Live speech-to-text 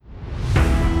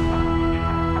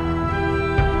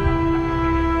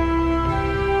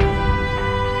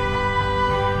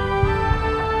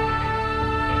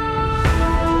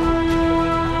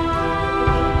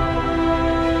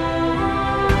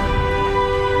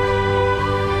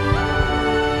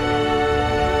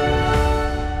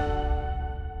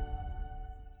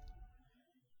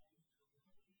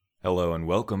and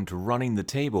welcome to Running the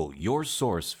Table, your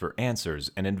source for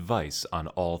answers and advice on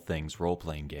all things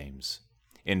role-playing games.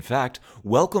 In fact,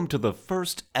 welcome to the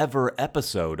first ever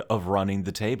episode of Running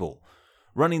the Table.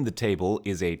 Running the Table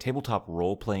is a tabletop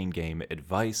role-playing game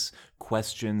advice,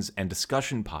 questions, and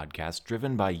discussion podcast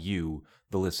driven by you,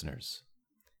 the listeners.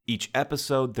 Each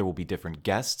episode, there will be different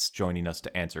guests joining us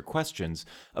to answer questions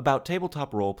about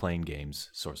tabletop role-playing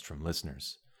games sourced from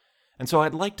listeners. And so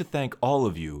I'd like to thank all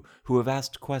of you who have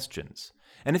asked questions.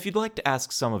 And if you'd like to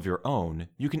ask some of your own,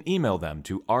 you can email them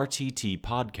to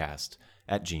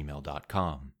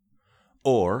rttpodcast@gmail.com.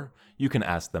 Or you can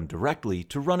ask them directly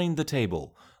to Running the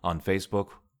Table on Facebook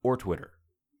or Twitter.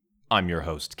 I'm your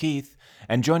host, Keith,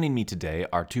 and joining me today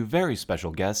are two very special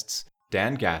guests,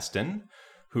 Dan Gaston,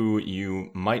 who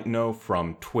you might know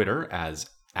from Twitter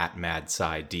as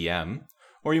 @MadSciDM,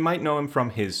 or you might know him from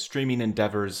his streaming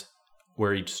endeavors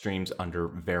where he streams under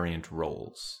variant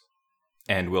roles.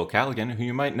 And Will Callaghan, who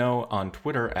you might know on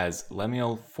Twitter as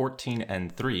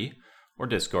Lemuel14n3, or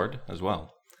Discord as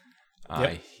well.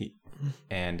 Yep.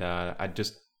 I'd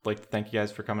just like to thank you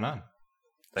guys for coming on.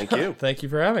 Thank you. Thank you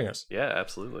for having us. Yeah,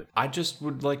 absolutely. I just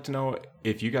would like to know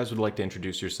if you guys would like to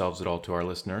introduce yourselves at all to our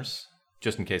listeners,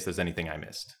 just in case there's anything I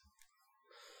missed.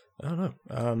 I don't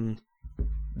know.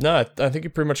 No, I think you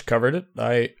pretty much covered it.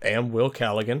 I am Will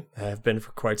Callaghan. I have been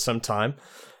for quite some time.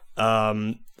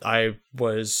 I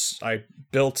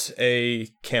built a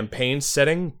campaign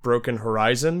setting, Broken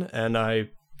Horizon, and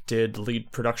I did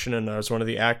lead production, and I was one of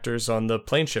the actors on the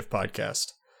Plane Shift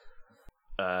podcast.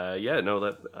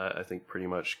 That I think pretty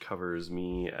much covers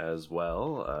me as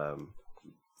well.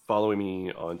 Following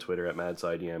me on Twitter at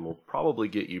MadSciDM will probably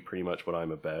get you pretty much what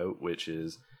I'm about, which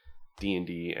is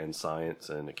D&D and science,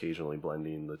 and occasionally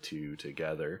blending the two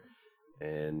together.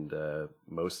 And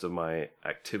most of my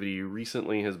activity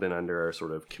recently has been under our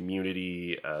sort of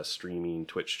community streaming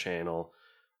Twitch channel,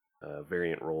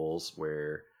 Variant Roles,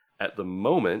 where at the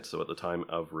moment, so at the time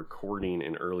of recording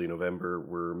in early November,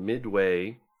 we're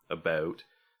midway about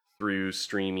through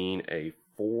streaming a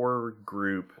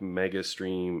 4-group mega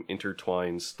stream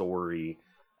intertwined story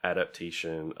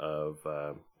adaptation of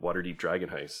Waterdeep Dragon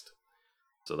Heist.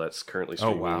 So that's currently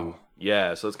streaming. Oh, wow.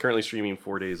 Yeah, so it's currently streaming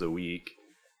 4 days a week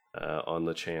on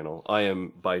the channel. I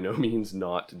am by no means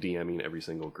not DMing every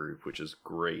single group, which is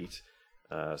great.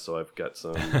 So I've got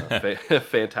some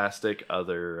fantastic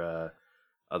other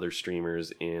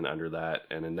streamers in under that,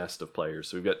 and a nest of players.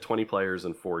 So we've got 20 players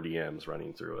and 4 DMs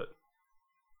running through it.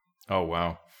 Oh,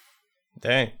 wow.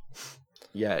 Dang.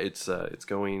 Yeah, it's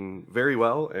going very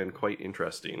well and quite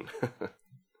interesting.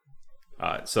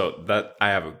 So that I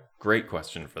have a great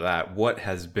question for that. What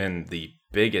has been the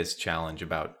biggest challenge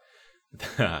about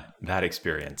that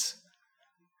experience?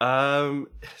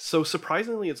 So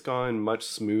surprisingly, it's gone much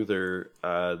smoother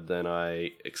than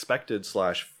I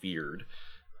expected/feared.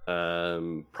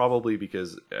 Probably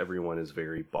because everyone is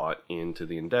very bought into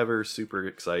the endeavor, super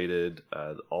excited.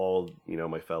 All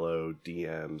my fellow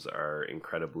DMs are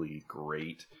incredibly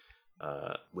great.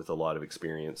 With a lot of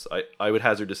experience. I would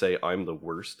hazard to say I'm the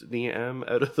worst DM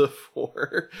out of the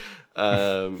 4.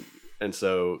 And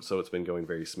so it's been going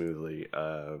very smoothly.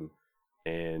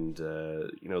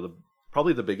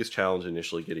 Probably the biggest challenge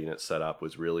initially getting it set up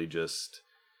was really just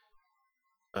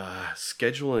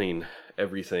scheduling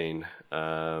everything.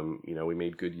 We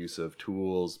made good use of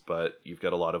tools, but you've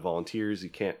got a lot of volunteers. You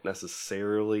can't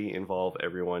necessarily involve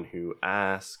everyone who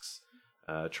asks.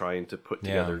 Trying to put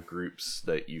together groups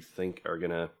that you think are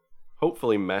going to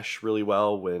hopefully mesh really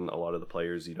well when a lot of the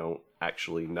players you don't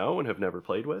actually know and have never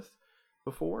played with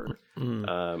before. And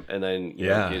then,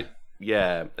 and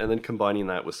then combining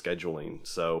that with scheduling.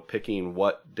 So picking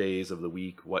what days of the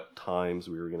week, what times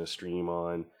we were going to stream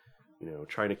on,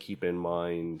 trying to keep in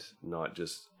mind not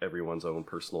just everyone's own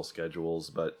personal schedules,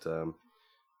 but,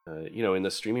 in the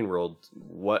streaming world,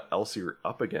 what else you're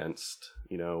up against,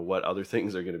 what other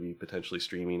things are going to be potentially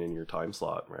streaming in your time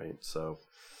slot, right? So,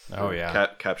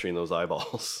 capturing those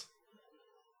eyeballs.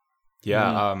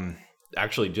 Yeah,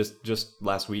 actually, just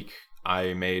last week,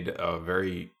 I made a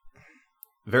very,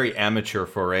 very amateur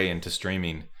foray into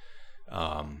streaming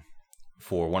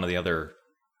for one of the other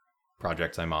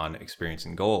projects I'm on,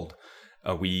 Experiencing Gold.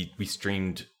 We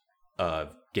streamed a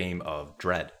game of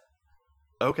Dread.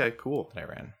 Okay, cool. That I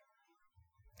ran.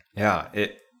 Yeah,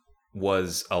 it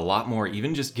was a lot more,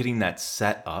 even just getting that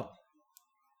set up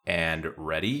and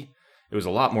ready, it was a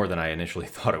lot more than I initially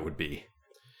thought it would be.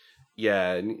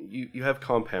 Yeah, and you have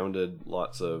compounded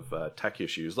lots of tech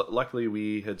issues. Luckily,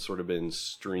 we had sort of been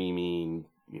streaming,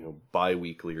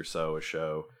 bi-weekly or so a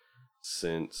show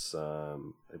since, I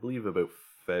believe, about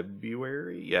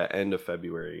February. Yeah, end of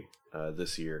February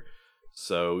this year.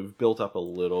 So we've built up a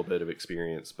little bit of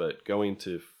experience, but going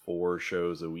to 4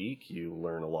 shows a week, you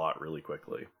learn a lot really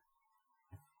quickly.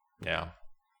 Yeah,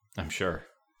 I'm sure.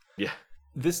 Yeah.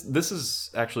 This is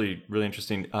actually really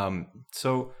interesting.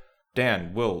 So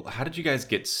Dan, Will, how did you guys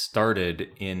get started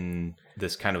in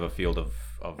this kind of a field of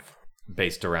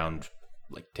based around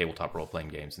like tabletop role playing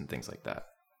games and things like that?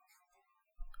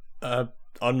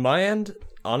 On my end,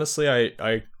 honestly,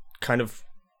 I kind of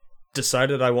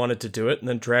decided I wanted to do it and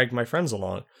then dragged my friends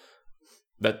along.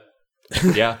 That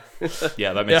yeah,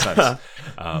 that makes sense.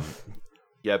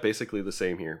 Yeah, basically the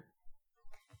same here.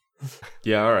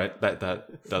 Yeah, all right,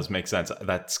 that does make sense.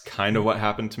 That's kind of what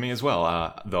happened to me as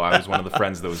well. Though I was one of the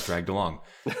friends that was dragged along.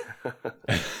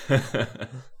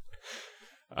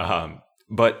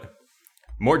 But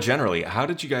more generally, how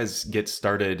did you guys get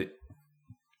started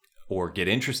or get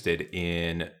interested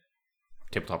in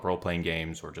tabletop role-playing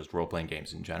games or just role-playing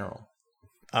games in general?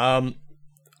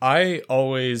 I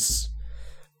always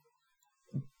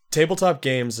tabletop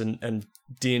games and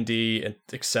D&D and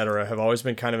etc. have always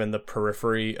been kind of in the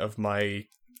periphery of my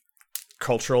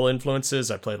cultural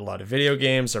influences. I played a lot of video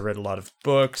games. I read a lot of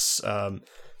books.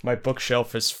 My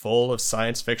bookshelf is full of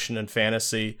science fiction and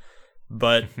fantasy,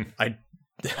 but I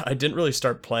didn't really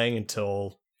start playing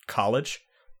until college,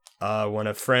 when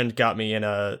a friend got me in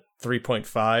a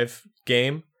 3.5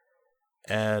 game,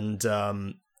 and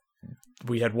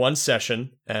we had one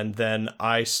session, and then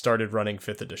I started running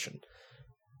 5th edition.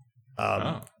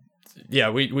 Yeah,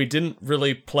 we didn't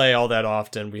really play all that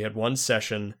often. We had one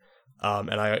session,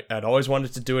 and I'd always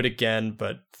wanted to do it again,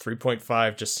 but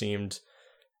 3.5 just seemed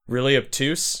really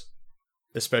obtuse,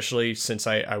 especially since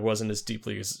I wasn't as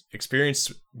deeply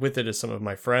experienced with it as some of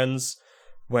my friends.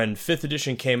 When 5th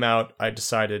edition came out, I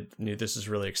knew this is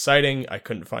really exciting. I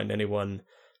couldn't find anyone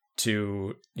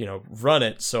to, run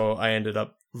it, so I ended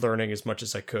up learning as much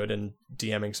as I could and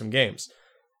DMing some games.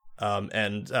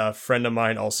 And a friend of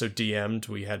mine also DM'd.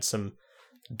 We had some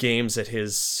games at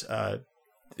his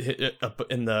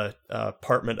in the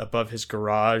apartment above his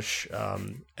garage,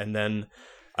 and then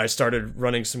I started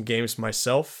running some games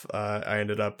myself. I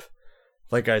ended up,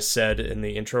 like I said in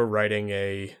the intro, writing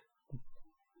a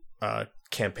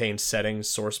campaign setting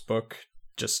source book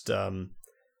just on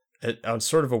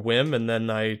sort of a whim, and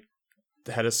then I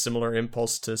had a similar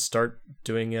impulse to start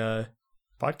doing a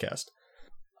podcast.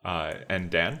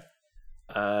 And Dan?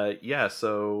 Yeah,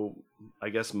 so I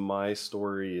guess my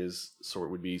story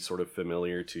would be sort of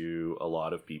familiar to a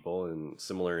lot of people and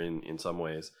similar in some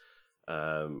ways.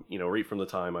 Right from the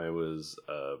time I was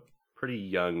a pretty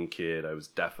young kid, I was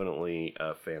definitely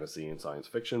a fantasy and science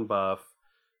fiction buff.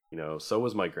 So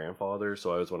was my grandfather.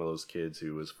 So I was one of those kids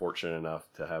who was fortunate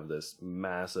enough to have this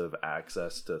massive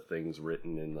access to things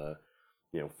written in the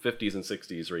 50s and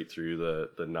 60s right through the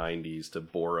 90s to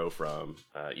borrow from,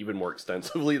 even more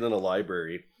extensively than a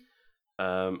library.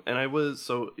 And it was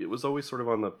always sort of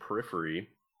on the periphery,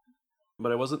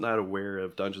 but I wasn't that aware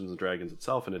of Dungeons and Dragons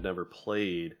itself, and had never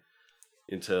played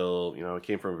until, I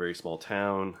came from a very small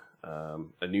town.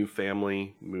 A new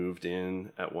family moved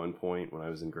in at one point when I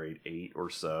was in grade 8 or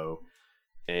so,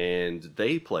 and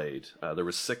they played. There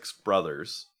was 6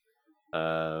 brothers,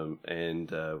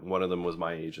 and one of them was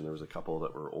my age, and there was a couple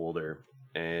that were older.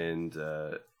 And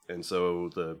so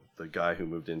the guy who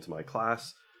moved into my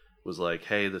class was like,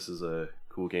 "Hey, this is a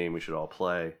cool game. We should all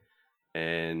play."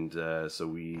 And so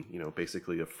we,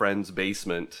 basically a friend's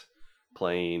basement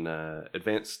playing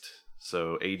advanced.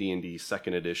 So AD&D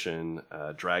 2nd edition,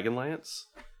 Dragonlance,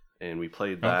 and we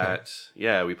played that. Okay.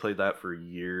 Yeah, we played that for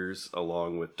years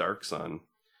along with Dark Sun,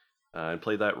 and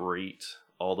played that right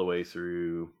all the way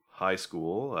through high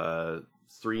school.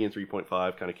 3 and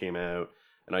 3.5 kind of came out,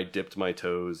 and I dipped my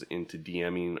toes into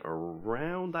DMing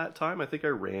around that time. I think I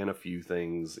ran a few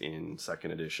things in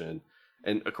 2nd edition,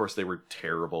 and of course they were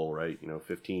terrible, right?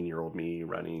 15-year-old me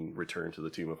running Return to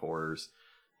the Tomb of Horrors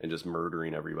and just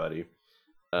murdering everybody.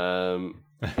 And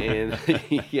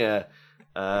yeah,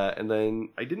 and then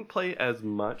I didn't play as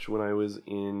much when I was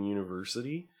in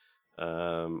university.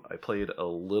 I played a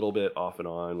little bit off and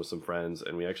on with some friends,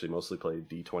 and we actually mostly played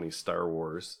D20 Star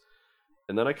Wars.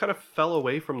 And then I kind of fell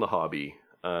away from the hobby.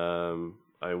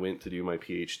 I went to do my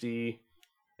PhD,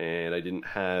 and I didn't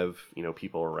have,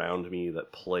 people around me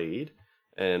that played.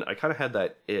 And I kind of had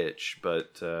that itch,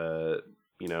 but,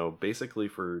 basically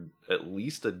for at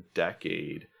least a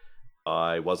decade,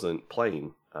 I wasn't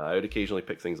playing. I would occasionally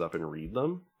pick things up and read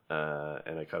them,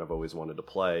 and I kind of always wanted to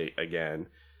play again.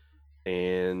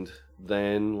 And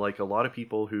then, like a lot of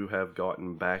people who have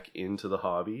gotten back into the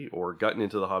hobby or gotten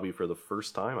into the hobby for the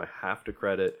first time, I have to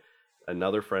credit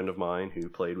another friend of mine who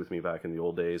played with me back in the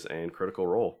old days and Critical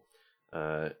Role.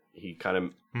 He kind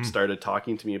of started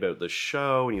talking to me about the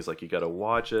show, and he's like, "You got to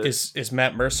watch it." Is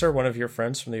Matt Mercer one of your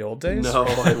friends from the old days? No,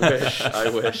 I wish.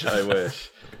 I wish.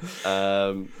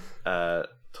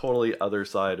 Totally other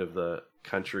side of the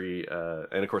country,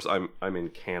 and of course, I'm in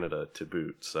Canada to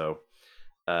boot. So,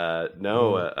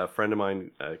 a friend of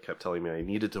mine kept telling me I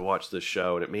needed to watch this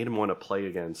show, and it made him want to play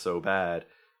again so bad.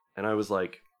 And I was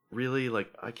like, really?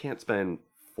 Like, I can't spend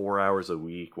 4 hours a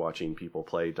week watching people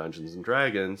play Dungeons and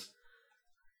Dragons.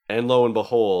 And lo and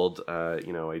behold,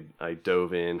 I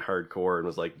dove in hardcore and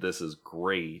was like, this is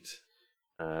great,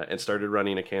 and started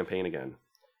running a campaign again.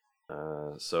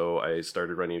 So I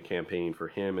started running a campaign for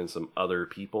him and some other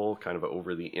people kind of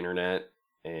over the internet.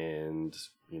 And,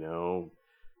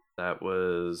 that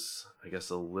was, I guess,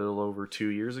 a little over 2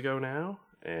 years ago now,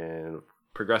 and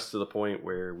progressed to the point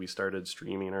where we started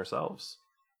streaming ourselves.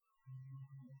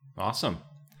 Awesome.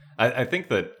 I think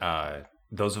that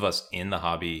those of us in the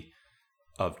hobby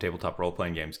of tabletop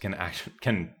role-playing games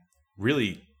can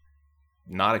really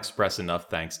not express enough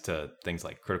thanks to things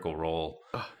like Critical Role.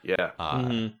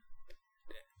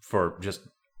 For just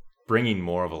bringing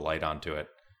more of a light onto it.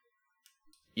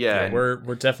 Yeah,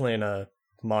 we're definitely in a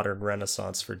modern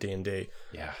renaissance for D&D.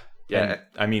 Yeah. And,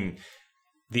 I mean,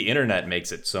 the internet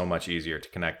makes it so much easier to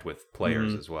connect with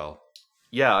players as well.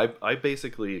 Yeah, I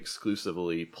basically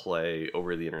exclusively play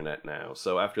over the internet now.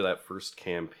 So after that first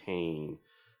campaign,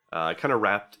 I kind of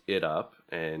wrapped it up,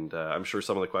 and I'm sure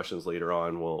some of the questions later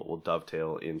on will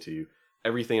dovetail into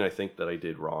everything I think that I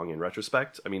did wrong in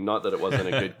retrospect. I mean, not that it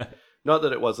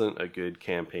wasn't a good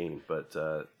campaign, but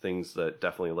things that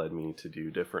definitely led me to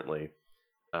do differently.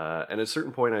 And at a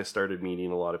certain point, I started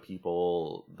meeting a lot of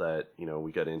people that,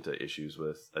 we got into issues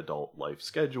with adult life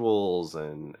schedules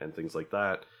and things like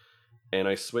that. And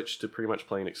I switched to pretty much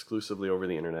playing exclusively over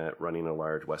the internet, running a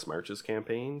large West Marches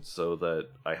campaign, so that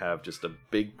I have just a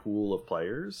big pool of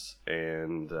players,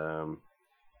 and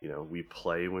we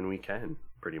play when we can,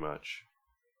 pretty much.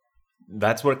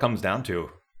 That's what it comes down to,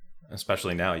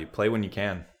 especially now. You play when you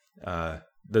can.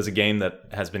 There's a game that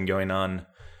has been going on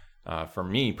for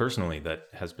me personally that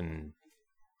has been...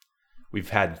 We've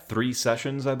had 3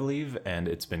 sessions, I believe, and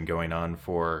it's been going on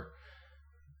for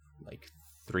like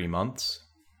 3 months.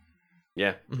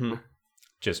 Yeah. Mm-hmm.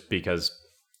 Just because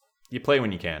you play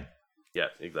when you can. Yeah,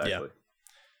 exactly. Yeah.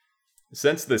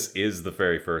 Since this is the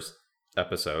very first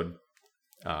episode,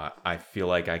 I feel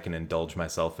like I can indulge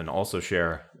myself and also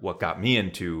share what got me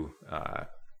into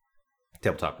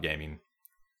tabletop gaming.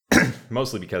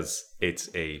 Mostly because it's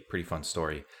a pretty fun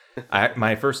story.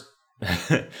 My first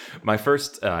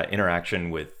interaction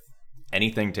with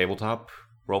anything tabletop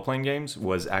role-playing games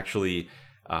was actually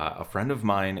a friend of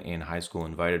mine in high school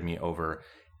invited me over,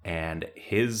 and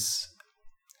his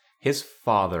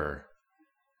father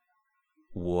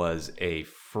was a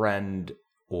friend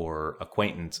or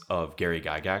acquaintance of Gary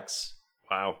Gygax.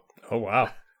 Wow. Oh,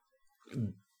 wow.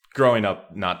 Growing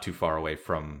up not too far away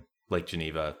from Lake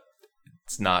Geneva,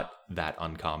 it's not that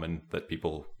uncommon that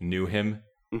people knew him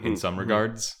in some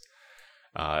regards,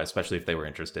 especially if they were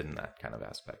interested in that kind of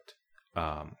aspect.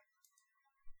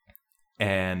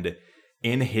 And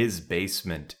in his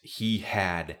basement, he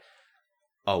had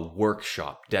a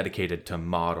workshop dedicated to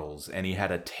models, and he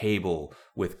had a table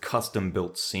with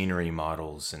custom-built scenery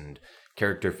models and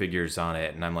character figures on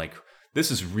it. And I'm like, this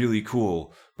is really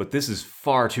cool, but this is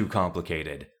far too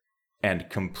complicated, and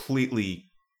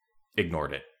completely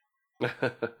ignored it.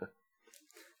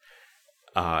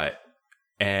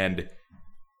 And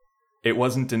it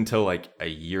wasn't until like a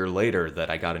year later that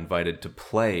I got invited to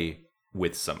play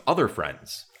with some other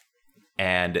friends.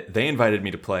 And they invited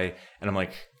me to play, and I'm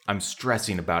like, I'm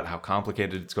stressing about how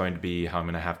complicated it's going to be, how I'm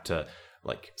going to have to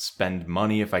like spend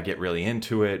money if I get really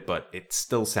into it, but it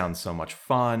still sounds so much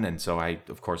fun. And so I,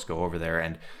 of course, go over there,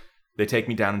 and they take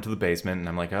me down into the basement, and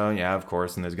I'm like, oh yeah, of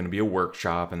course. And there's going to be a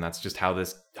workshop, and that's just how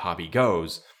this hobby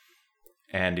goes.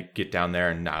 And get down there,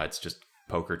 and now it's just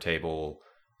poker table,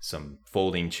 some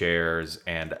folding chairs,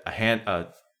 and a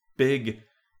big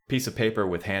piece of paper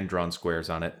with hand-drawn squares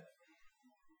on it.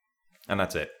 And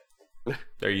that's it.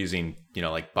 They're using,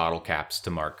 like bottle caps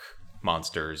to mark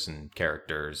monsters and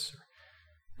characters,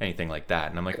 anything like that.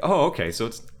 And I'm like, oh, okay, so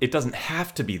it doesn't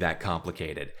have to be that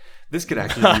complicated. This could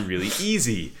actually be really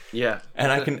easy. Yeah.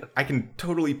 And I can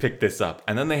totally pick this up.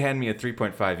 And then they hand me a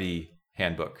 3.5e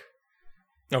handbook.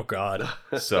 Oh, God.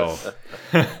 So,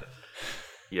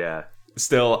 yeah.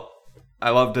 Still, I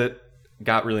loved it.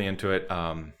 Got really into it.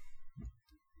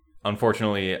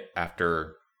 Unfortunately,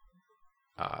 after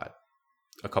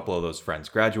a couple of those friends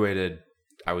graduated,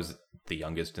 I was the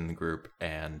youngest in the group,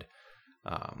 and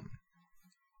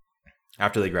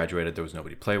After they graduated, there was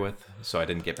nobody to play with, so I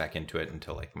didn't get back into it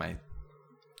until like my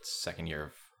second year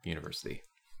of university.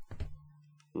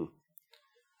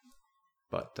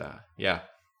 But yeah,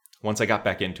 once I got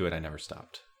back into it, I never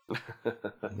stopped.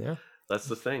 Yeah, That's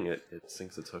the thing. It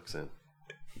sinks its hooks in.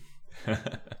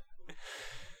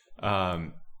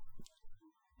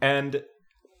 And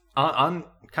on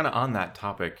kind of on that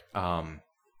topic,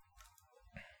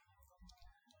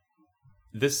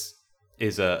 this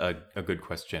is a good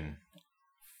question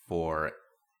for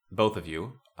both of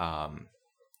you.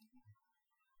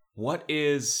 What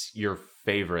is your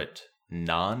favorite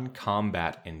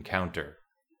non-combat encounter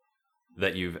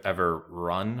that you've ever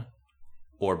run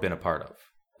or been a part of?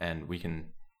 And we can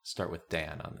start with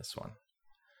Dan on this one.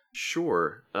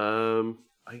 Sure.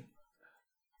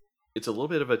 It's a little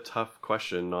bit of a tough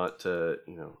question, not to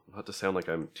sound like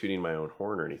I'm tooting my own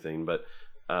horn or anything, but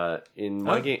in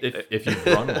my game, if you've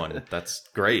run one, that's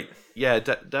great. Yeah,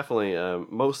 definitely.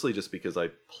 Mostly just because I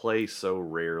play so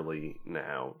rarely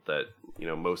now that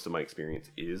most of my experience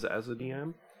is as a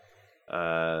DM,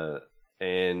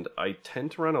 and I tend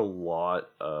to run a lot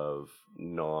of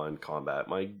non-combat.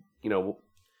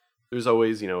 There's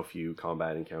always a few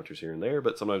combat encounters here and there,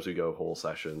 but sometimes we go whole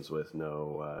sessions with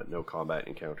no combat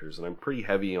encounters, and I'm pretty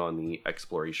heavy on the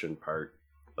exploration part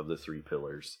of the 3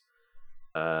 pillars.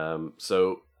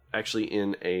 So actually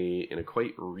in a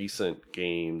quite recent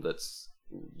game that's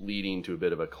leading to a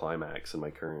bit of a climax in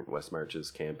my current West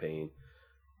Marches campaign,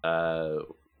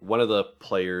 one of the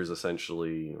players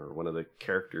essentially, or one of the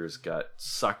characters, got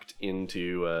sucked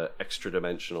into a extra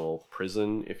dimensional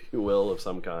prison, if you will, of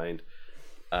some kind.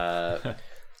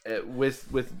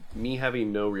 With me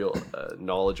having no real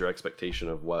knowledge or expectation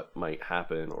of what might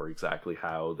happen or exactly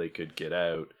how they could get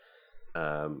out.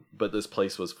 But this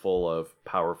place was full of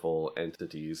powerful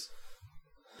entities.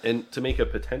 And to make a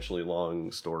potentially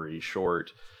long story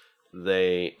short,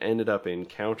 they ended up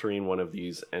encountering one of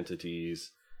these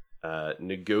entities,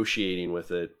 negotiating with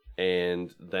it,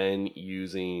 and then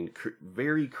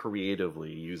very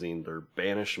creatively using their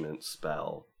banishment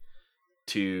spell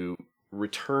to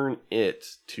return it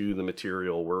to the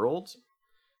material world.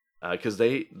 Because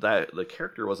the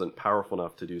character wasn't powerful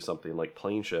enough to do something like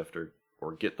plane shift or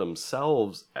get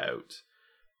themselves out,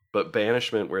 but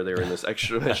banishment, where they're in this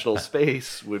extra dimensional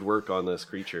space, would work on this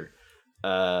creature.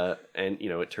 And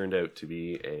it turned out to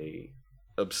be a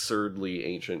absurdly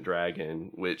ancient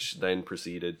dragon, which then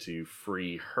proceeded to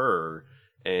free her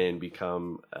and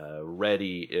become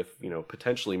ready, if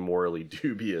potentially morally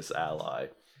dubious ally.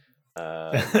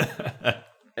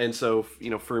 And so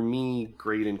for me,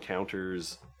 great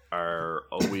encounters are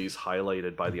always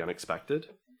highlighted by the unexpected.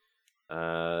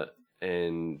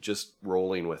 And just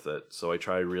rolling with it. So I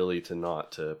try really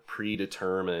not to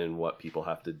predetermine what people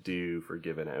have to do for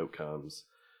given outcomes,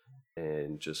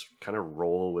 and just kind of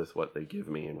roll with what they give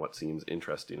me and what seems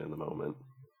interesting in the moment.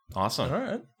 Awesome. all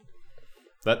right.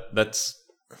 That's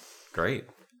great.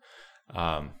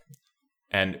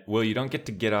 And Will, you don't get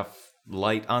to get off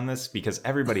light on this because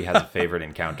everybody has a favorite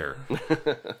encounter.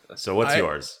 So what's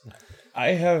yours?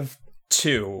 I have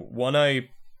 2. One I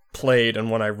played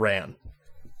and one I ran.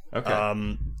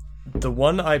 Okay. The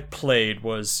one I played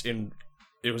was in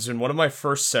one of my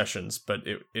first sessions, but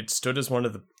it stood as one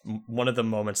of the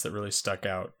moments that really stuck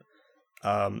out.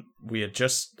 My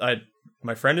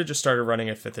friend had just started running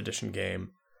a 5th edition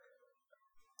game.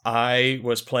 I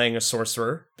was playing a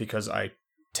sorcerer because I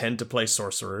tend to play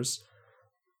sorcerers,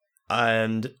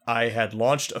 and I had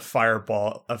launched a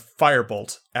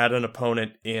firebolt at an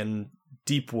opponent in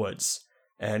deep woods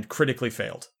and critically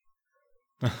failed.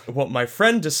 What my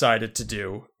friend decided to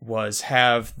do was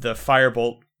have the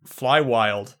firebolt fly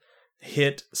wild,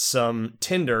 hit some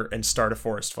tinder, and start a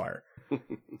forest fire.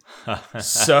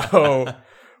 So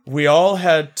we all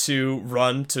had to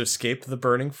run to escape the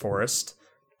burning forest.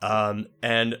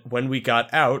 And when we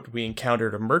got out, we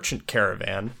encountered a merchant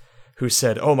caravan who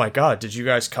said, "Oh my God, did you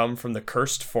guys come from the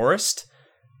cursed forest?"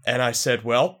 And I said,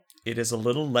 "Well, it is a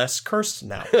little less cursed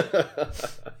now."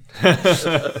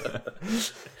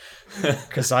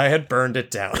 Because I had burned it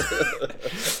down.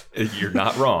 You're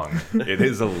not wrong. It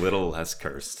is a little less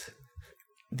cursed.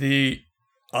 The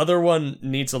other one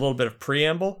needs a little bit of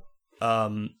preamble.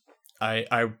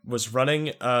 I was running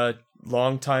a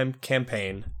long-time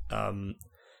campaign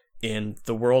in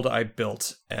the world I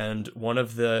built, and one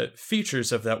of the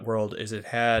features of that world is it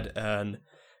had an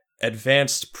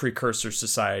advanced precursor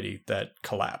society that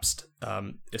collapsed.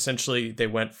 Essentially, they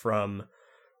went from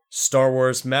Star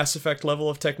Wars Mass Effect level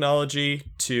of technology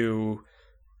to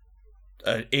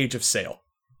Age of Sail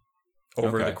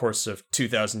over the course of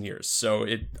 2,000 years. So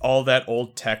all that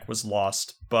old tech was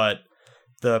lost, but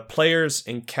the players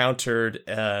encountered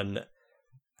an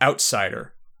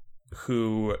outsider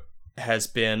who has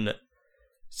been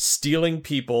stealing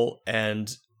people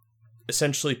and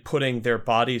essentially putting their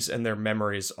bodies and their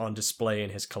memories on display in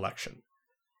his collection.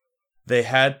 They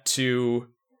had to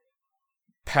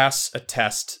pass a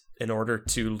test in order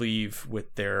to leave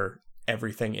with their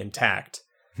everything intact.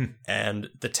 And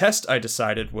the test, I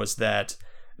decided, was that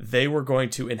they were going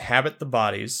to inhabit the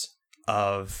bodies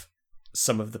of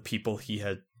some of the people he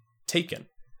had taken.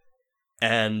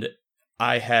 And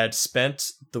I had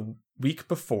spent the week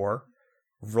before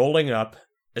rolling up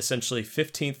essentially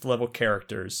 15th level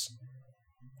characters,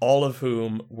 all of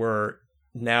whom were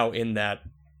now in that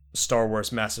Star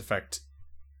Wars Mass Effect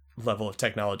level of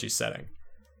technology setting.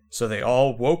 So they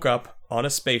all woke up on a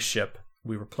spaceship.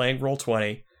 We were playing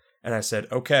Roll20, and I said,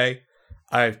 okay,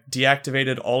 I've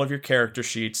deactivated all of your character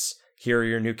sheets. Here are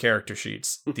your new character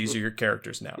sheets. These are your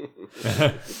characters now.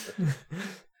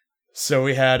 So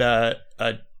we had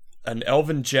an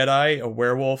elven Jedi, a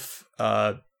werewolf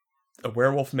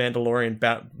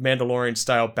Mandalorian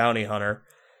style bounty hunter,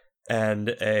 and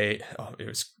it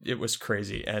was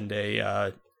crazy, and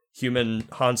a human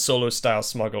Han Solo style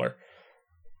smuggler.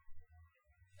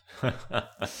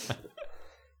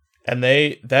 And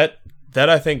that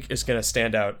I think is going to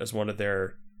stand out as one of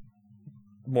their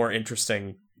more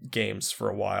interesting games for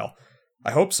a while.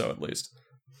 I hope so, at least.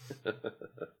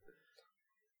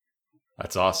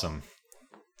 That's awesome.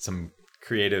 Some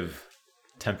creative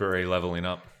temporary leveling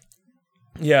up.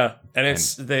 Yeah, and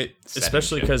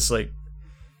especially because like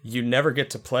you never get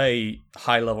to play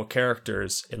high level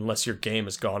characters unless your game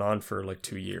has gone on for like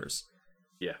 2 years.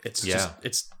 Yeah,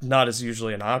 it's not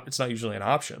usually an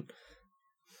option.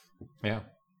 Yeah.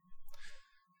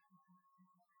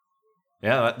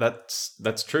 Yeah,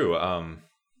 that's true.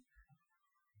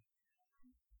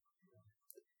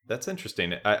 That's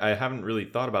interesting. I haven't really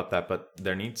thought about that, but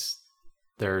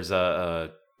there's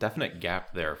a definite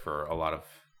gap there for a lot of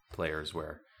players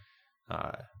where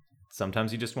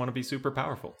sometimes you just want to be super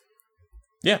powerful.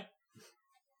 Yeah.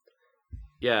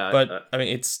 Yeah. But I mean,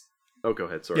 it's... Oh, go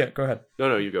ahead. Sorry. Yeah, go ahead.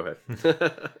 No, you go ahead.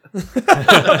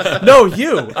 No,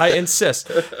 I insist.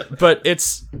 But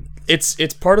it's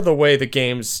part of the way the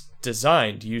game's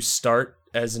designed. You start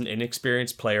as an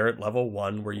inexperienced player at level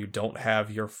 1 where you don't have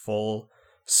your full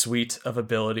suite of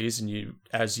abilities, and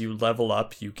as you level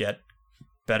up, you get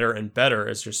better and better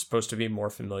as you're supposed to be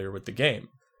more familiar with the game.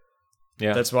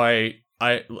 Yeah. That's why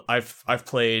I've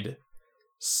played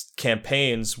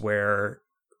campaigns where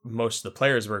most of the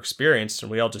players were experienced,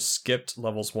 and we all just skipped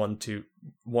levels 1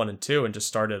 and 2 and just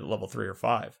started at level 3 or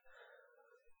 5.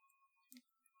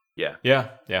 Yeah.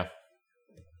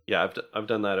 I've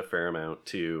done that a fair amount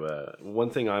too.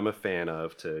 One thing I'm a fan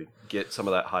of to get some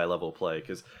of that high level play,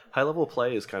 because high level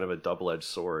play is kind of a double-edged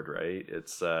sword, right?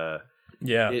 It's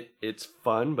it's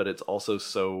fun, but it's also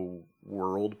so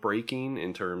world breaking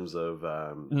in terms of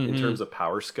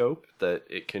power scope that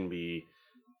it can be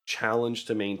challenged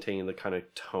to maintain the kind of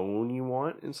tone you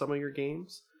want in some of your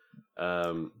games.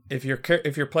 If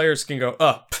your players can go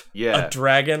up, a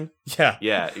dragon,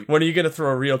 when are you going to throw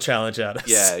a real challenge at us?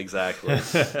 Yeah, exactly.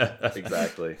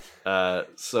 Exactly. But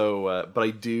I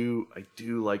do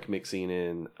like mixing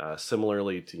in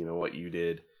similarly to what you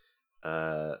did,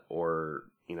 or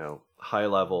high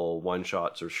level one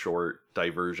shots or short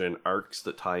diversion arcs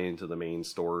that tie into the main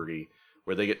story,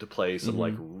 where they get to play some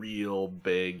like real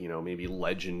big, maybe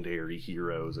legendary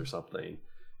heroes or something.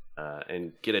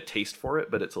 And get a taste for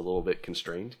it, but it's a little bit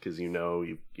constrained because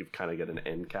you've kind of got an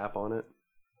end cap on it.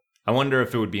 I wonder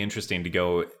if it would be interesting to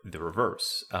go the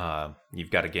reverse.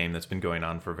 You've got a game that's been going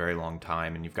on for a very long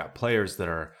time, and you've got players that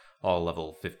are all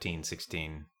level 15,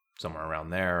 16, somewhere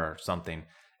around there or something,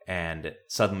 and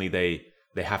suddenly they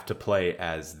have to play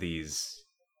as these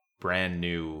brand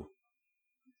new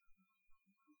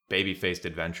baby-faced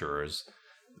adventurers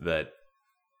that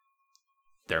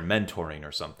they're mentoring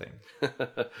or something.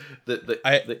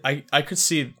 I could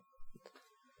see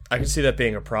that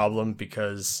being a problem,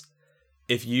 because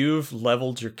if you've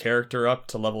leveled your character up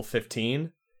to level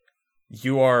 15,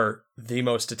 you are the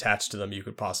most attached to them you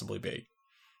could possibly be.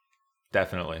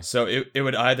 Definitely. So it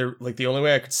would either, like, the only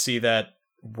way I could see that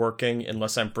working,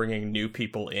 unless I'm bringing new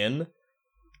people in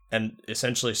and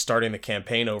essentially starting the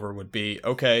campaign over, would be,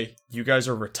 okay, you guys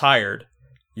are retired.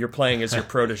 You're playing as your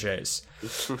proteges.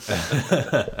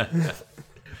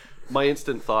 My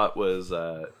instant thought was,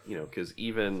 because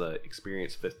even the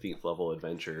experienced 15th level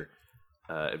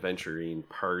adventuring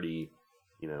party,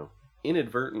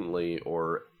 inadvertently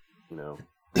or,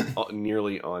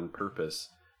 nearly on purpose,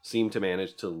 seem to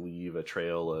manage to leave a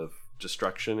trail of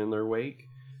destruction in their wake.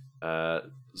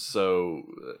 So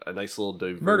a nice little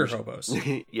diversion. Murder hobos.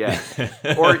 Yeah.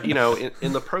 Or,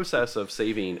 in the process of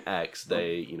saving X,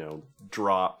 they,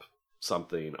 drop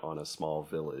something on a small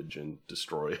village and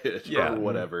destroy it or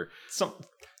whatever. Some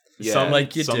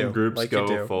groups like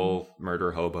go full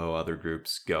murder hobo, other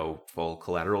groups go full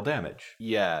collateral damage.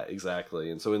 Yeah, exactly.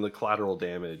 And so in the collateral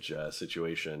damage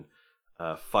situation,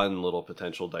 fun little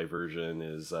potential diversion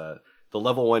is the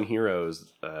level 1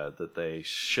 heroes that they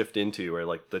shift into are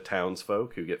like the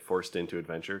townsfolk who get forced into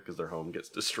adventure because their home gets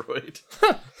destroyed.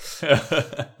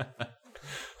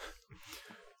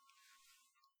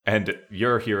 And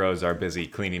your heroes are busy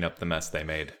cleaning up the mess they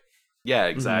made. Yeah,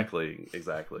 exactly.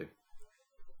 Exactly.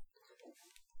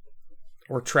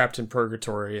 Or trapped in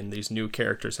purgatory, and these new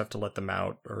characters have to let them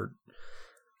out. Or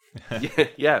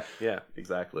yeah,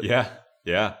 exactly.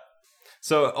 Yeah.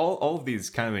 So all of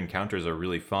these kind of encounters are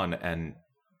really fun and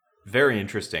very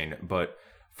interesting. But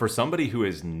for somebody who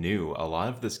is new, a lot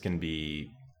of this can be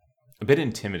a bit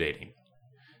intimidating.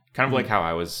 Kind of like how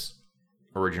I was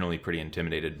originally pretty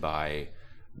intimidated by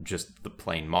just the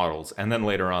plain models, and then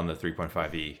later on the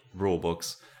 3.5e rule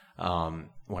books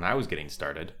when I was getting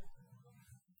started.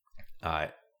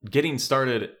 Getting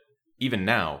started, even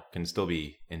now, can still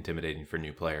be intimidating for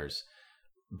new players.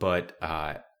 But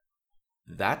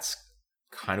that's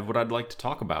kind of what I'd like to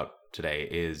talk about today,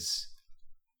 is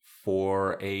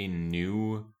for a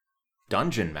new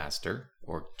dungeon master,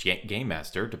 or game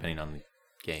master, depending on the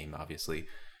game, obviously.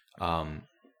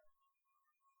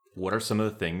 What are some of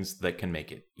the things that can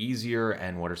make it easier,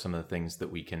 and what are some of the things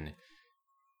that we can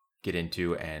get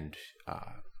into, and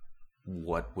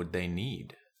what would they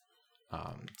need?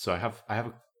 So I have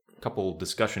a couple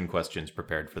discussion questions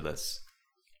prepared for this.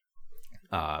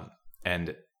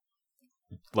 And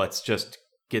let's just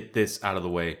get this out of the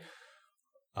way.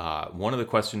 One of the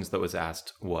questions that was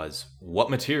asked was, what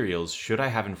materials should I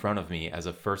have in front of me as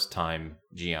a first-time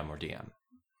GM or DM?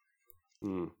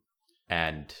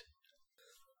 And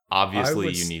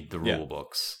obviously you need the rule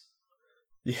books.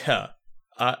 Yeah.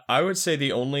 I would say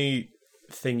the only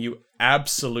thing you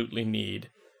absolutely need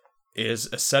is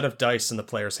a set of dice in the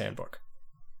player's handbook.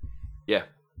 Yeah.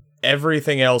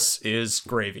 Everything else is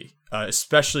gravy,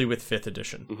 especially with 5th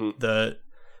edition. Mm-hmm. The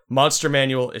monster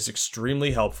manual is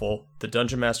extremely helpful. The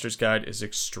Dungeon Master's Guide is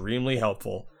extremely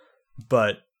helpful.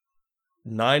 But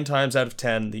 9 times out of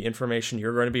 10, the information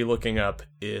you're going to be looking up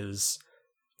is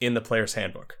in the player's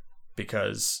handbook,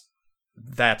 because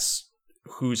that's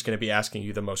who's going to be asking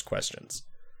you the most questions.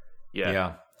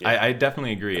 Yeah. I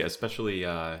definitely agree, especially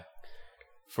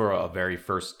for a very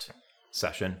first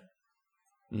session.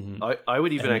 Mm-hmm. I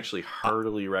would even actually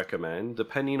heartily recommend,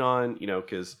 depending on,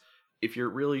 because if you're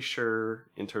really sure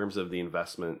in terms of the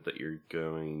investment that you're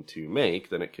going to make,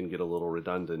 then it can get a little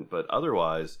redundant. But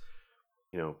otherwise,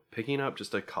 picking up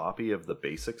just a copy of the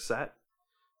basic set.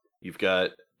 You've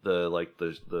got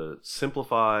the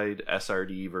simplified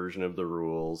SRD version of the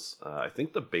rules. I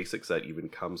think the basic set even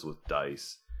comes with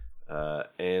dice.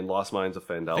 And Lost Mines of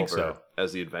Phandelver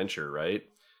as the adventure, right?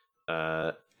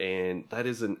 And that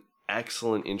is an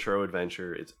excellent intro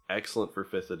adventure. It's excellent for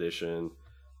 5th edition.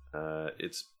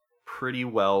 It's pretty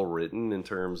well written in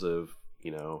terms of,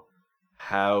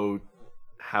 how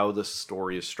the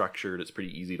story is structured. It's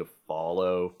pretty easy to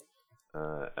follow.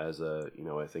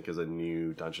 I think as a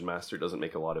new dungeon master, it doesn't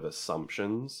make a lot of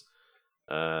assumptions.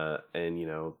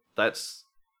 And that's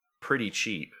pretty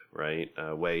cheap, right?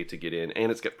 Way to get in,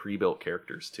 and it's got pre-built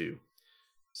characters too.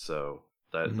 So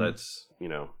that's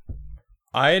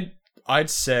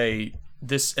I'd say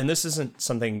this, and this isn't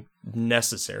something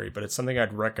necessary, but it's something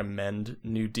I'd recommend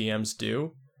new DMs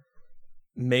do.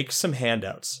 Make some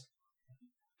handouts.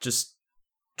 Just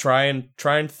try and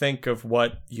think of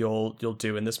what you'll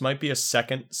do, and this might be a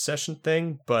second session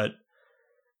thing, but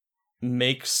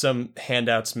make some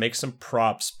handouts, make some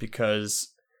props,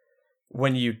 because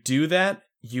when you do that,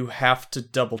 you have to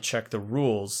double check the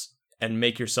rules and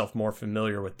make yourself more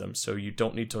familiar with them, so you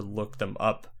don't need to look them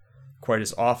up quite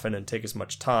as often and take as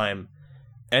much time,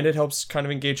 and it helps kind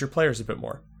of engage your players a bit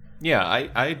more. Yeah,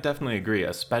 I definitely agree,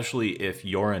 especially if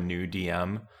you're a new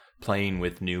DM playing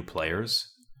with new players.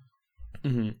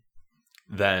 Mm-hmm.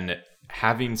 Then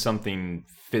having something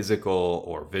physical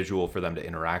or visual for them to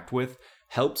interact with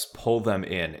helps pull them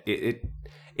in.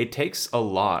 It takes a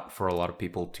lot for a lot of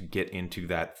people to get into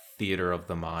that theater of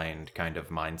the mind kind of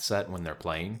mindset when they're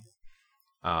playing.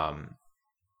 And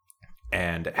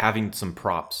having some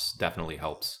props definitely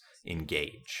helps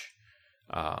engage.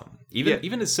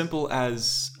 Even as simple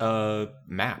as a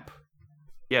map.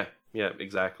 Yeah,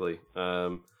 exactly.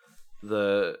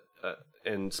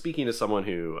 and speaking as someone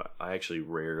who I actually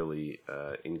rarely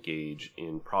engage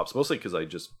in props, mostly because I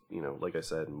just, like I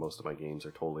said, most of my games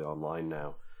are totally online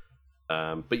now.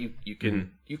 But you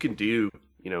can do,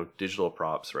 digital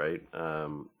props, right?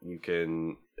 You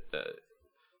can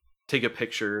take a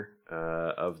picture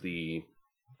of the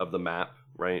map,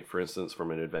 right? For instance,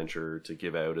 from an adventure to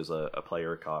give out as a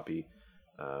player copy.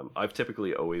 I've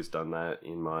typically always done that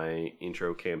in my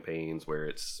intro campaigns where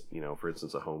it's, for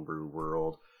instance, a homebrew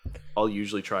world. I'll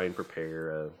usually try and prepare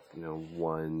a,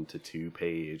 1 to 2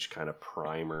 page kind of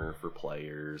primer for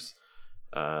players.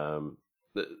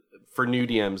 For new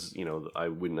DMs, I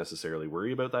wouldn't necessarily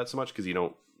worry about that so much because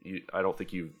I don't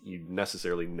think you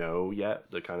necessarily know yet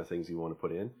the kind of things you want to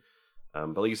put in.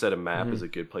 But like you said, a map is a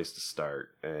good place to start.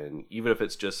 And even if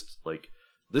it's just like,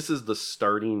 this is the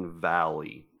starting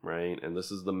valley, right? And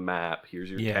this is the map. Here's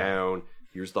your town.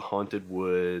 Here's the haunted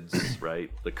woods,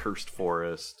 right? The cursed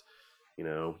forest,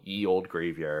 ye old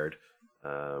graveyard.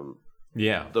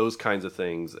 Those kinds of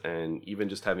things. And even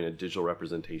just having a digital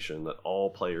representation that all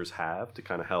players have to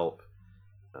kind of help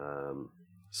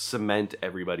cement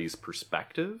everybody's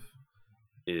perspective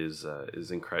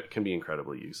can be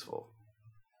incredibly useful.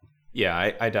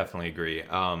 Yeah, I definitely agree.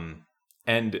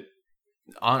 And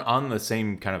on the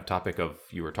same kind of topic of,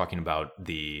 you were talking about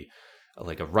the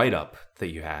like a write-up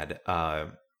that you had,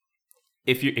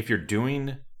 if you're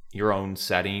doing your own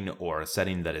setting or a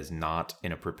setting that is not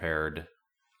in a prepared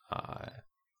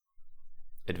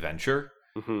adventure,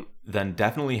 then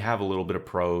definitely have a little bit of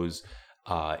prose.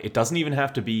 It doesn't even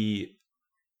have to be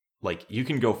like, you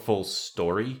can go full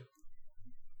story,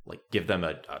 like give them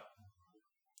a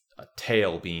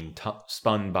tale being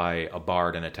spun by a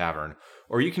bard in a tavern,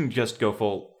 or you can just go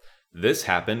full, this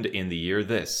happened in the year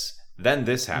this, then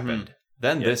this happened,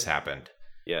 then this happened.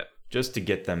 Yeah. Just to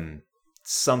get them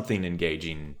something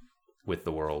engaging with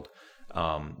the world.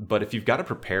 But if you've got a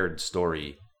prepared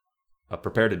story, a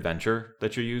prepared adventure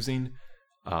that you're using,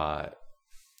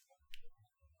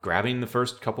 grabbing the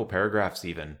first couple paragraphs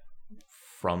even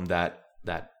from that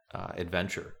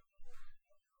adventure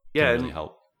can really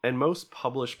help. And most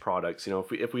published products,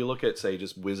 if we look at, say,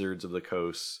 just Wizards of the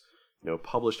Coast,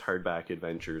 published hardback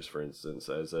adventures, for instance,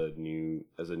 as a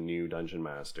new dungeon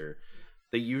master,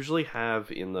 they usually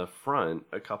have in the front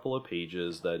a couple of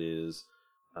pages that is,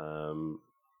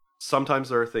 sometimes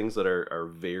there are things that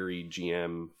are very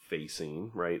GM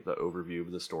facing, right? The overview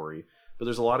of the story, but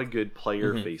there's a lot of good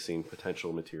player facing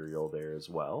potential material there as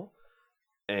well.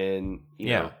 And,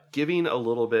 giving a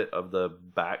little bit of the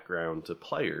background to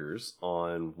players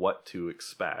on what to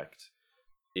expect,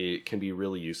 it can be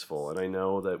really useful. And I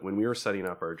know that when we were setting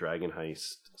up our Dragon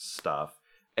Heist stuff,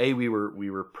 we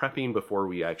were prepping before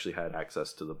we actually had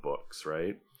access to the books,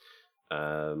 right?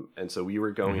 And so we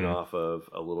were going off of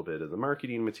a little bit of the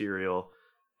marketing material.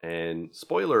 And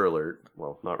spoiler alert,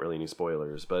 well, not really any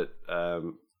spoilers, but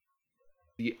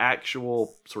the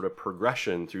actual sort of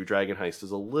progression through Dragon Heist is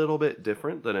a little bit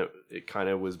different than it kind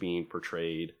of was being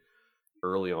portrayed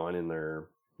early on in their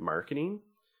marketing.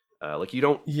 Like you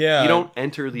don't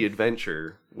enter the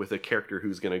adventure with a character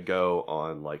who's going to go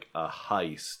on like a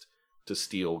heist to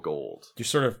steal gold. You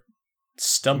sort of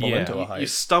stumble into a heist. You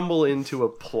stumble into a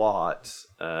plot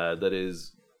that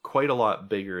is quite a lot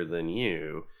bigger than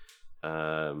you,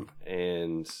 and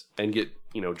get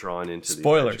drawn into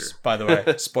spoilers, by the way.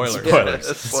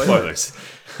 Spoilers.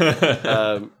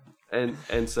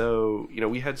 And so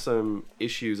we had some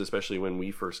issues, especially when we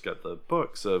first got the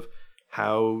books, of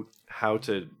how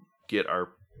to get our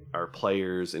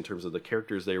players in terms of the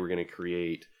characters they were going to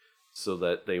create, so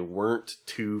that they weren't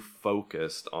too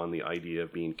focused on the idea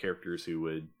of being characters who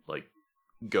would like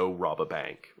go rob a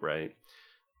bank, right?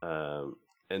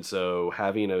 And so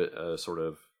having a sort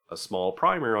of a small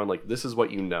primer on like, this is what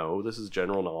this is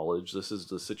general knowledge, this is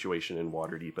the situation in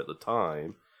Waterdeep at the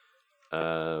time,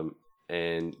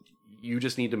 and you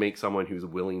just need to make someone who's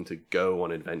willing to go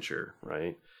on adventure,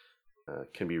 right?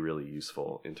 Can be really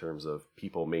useful in terms of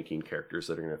people making characters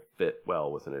that are going to fit well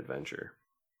with an adventure.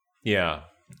 Yeah,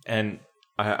 and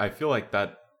I feel like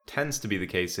that tends to be the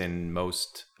case in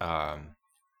most of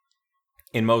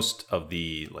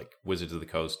the like Wizards of the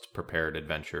Coast prepared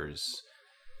adventures,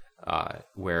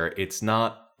 where it's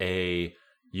not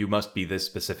you must be this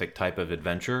specific type of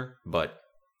adventure, but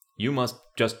you must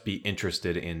just be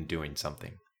interested in doing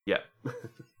something. Yeah.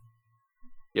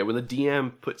 Yeah, when the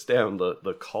DM puts down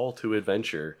the call to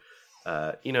adventure,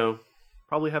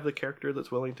 probably have the character that's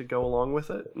willing to go along with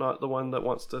it, not the one that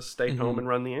wants to stay home and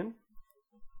run the inn.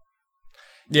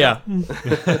 Yeah.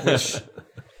 Which,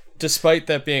 despite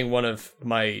that being one of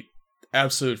my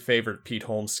absolute favorite Pete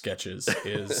Holmes sketches,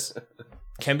 is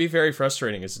can be very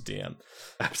frustrating as a DM,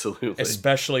 Absolutely.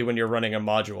 especially when you're running a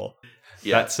module.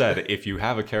 Yeah. That said, if you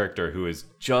have a character who is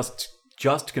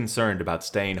just concerned about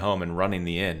staying home and running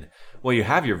the inn, well, you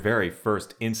have your very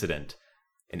first incident.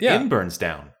 An inn burns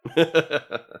down.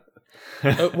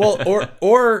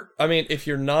 Or I mean, if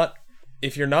you're not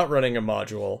running a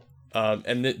module,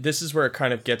 and this is where it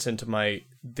kind of gets into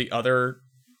the other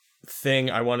thing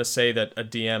I want to say that a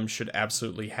DM should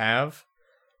absolutely have,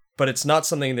 but it's not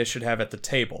something they should have at the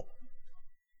table.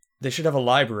 They should have a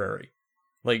library.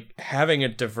 Like, having a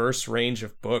diverse range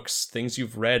of books, things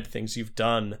you've read, things you've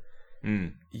done,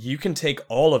 you can take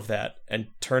all of that and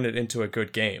turn it into a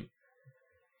good game.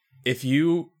 If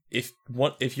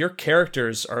your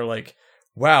characters are like,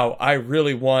 wow, I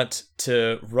really want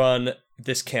to run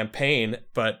this campaign,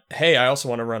 but hey, I also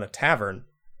want to run a tavern,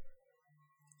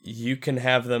 you can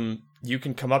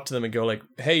come up to them and go like,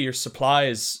 hey, your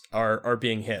supplies are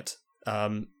being hit.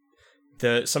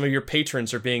 Some of your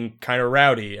patrons are being kind of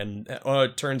rowdy, and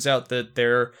it turns out that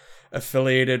they're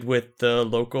affiliated with the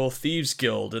local thieves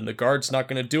guild, and the guard's not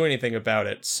going to do anything about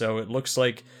it. So it looks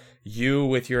like you,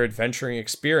 with your adventuring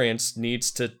experience,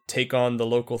 needs to take on the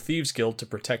local thieves guild to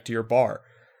protect your bar.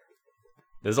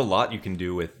 There's a lot you can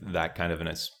do with that kind of an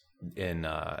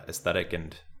aesthetic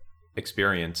and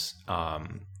experience,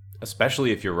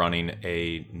 especially if you're running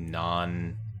a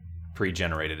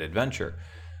non-pre-generated adventure,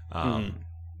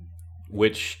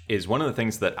 which is one of the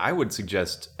things that I would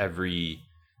suggest every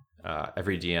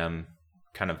DM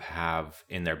kind of have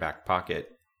in their back pocket.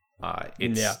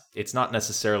 It's not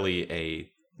necessarily a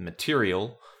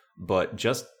material, but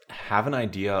just have an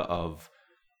idea of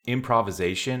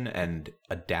improvisation and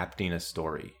adapting a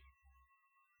story.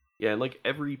 Yeah, and like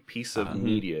every piece of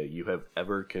media you have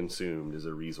ever consumed is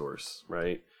a resource,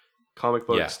 right? Comic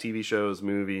books, TV shows,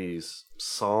 movies,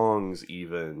 songs,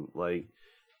 even, like,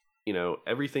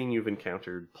 everything you've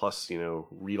encountered, plus,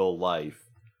 real life,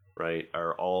 right,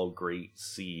 are all great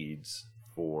seeds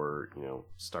for,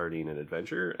 starting an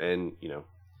adventure. And,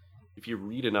 if you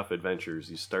read enough adventures,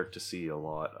 you start to see a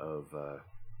lot of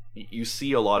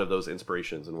those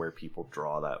inspirations and where people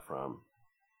draw that from.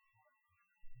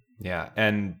 Yeah,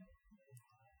 and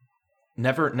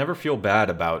never feel bad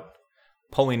about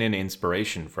pulling in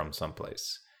inspiration from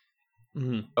someplace.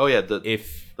 Mm-hmm. Oh yeah,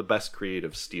 the best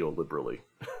creatives steal liberally.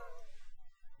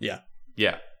 Yeah,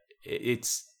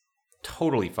 it's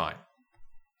totally fine.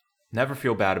 Never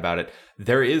feel bad about it.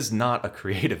 There is not a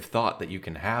creative thought that you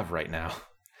can have right now.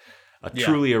 A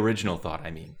truly original thought, I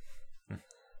mean.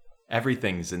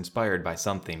 Everything's inspired by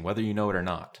something, whether you know it or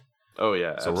not. Oh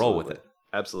yeah, so roll with it.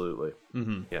 Absolutely.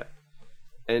 Mm-hmm. Yeah.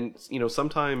 And,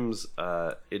 sometimes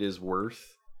it is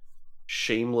worth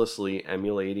shamelessly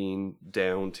emulating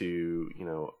down to,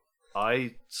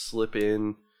 I slip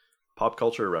in pop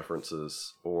culture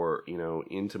references or,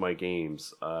 into my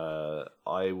games.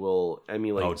 I will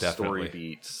emulate story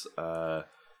beats,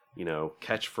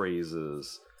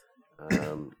 catchphrases.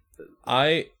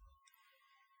 I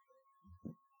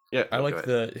like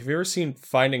have you ever seen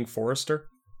Finding Forrester?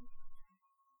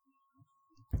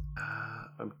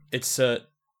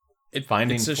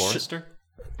 Finding Forrester?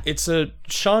 It's a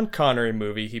Sean Connery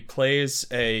movie. He plays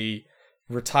a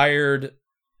retired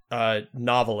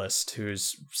novelist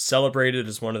who's celebrated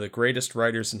as one of the greatest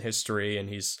writers in history, and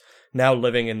he's now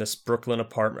living in this Brooklyn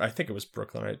apartment. I think it was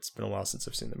Brooklyn. It's been a while since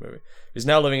I've seen the movie. He's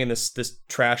now living in this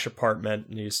trash apartment,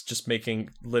 and he's just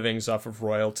making livings off of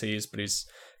royalties, but he's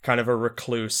kind of a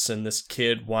recluse, and this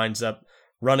kid winds up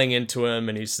running into him,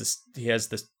 and he has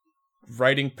this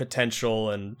writing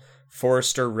potential, and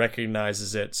Forrester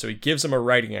recognizes it, so he gives him a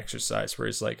writing exercise where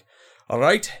he's like, all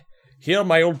right, here are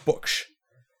my old books.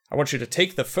 I want you to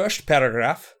take the first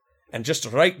paragraph and just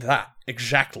write that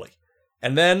exactly,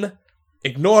 and then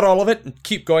ignore all of it and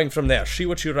keep going from there. See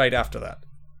what you write after that.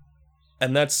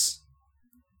 And that's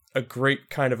a great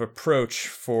kind of approach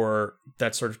for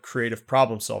that sort of creative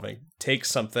problem solving. Take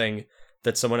something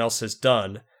that someone else has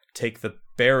done, take the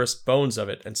barest bones of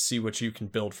it, and see what you can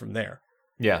build from there.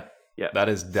 Yeah, that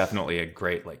is definitely a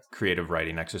great creative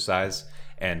writing exercise.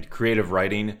 And creative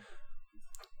writing,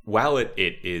 while it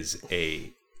is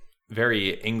a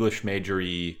very English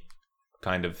majory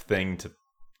kind of thing to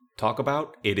talk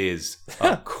about, it is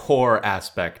a core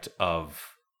aspect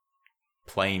of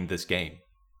playing this game.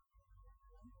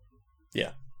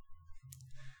 Yeah.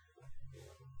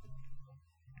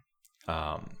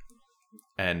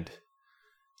 And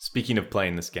speaking of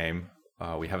playing this game,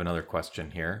 we have another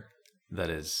question here that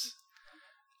is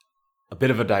a bit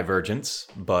of a divergence,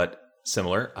 but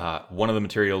similar. One of the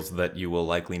materials that you will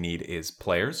likely need is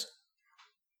players.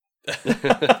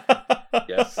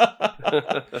 Yes.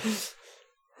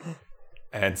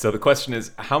 And so the question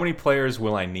is, how many players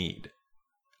will I need?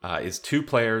 Is 2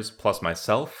 players plus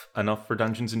myself enough for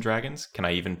Dungeons and Dragons? Can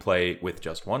I even play with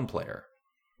just 1 player?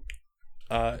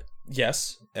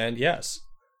 Yes, and yes.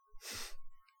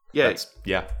 Yeah,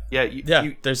 yeah.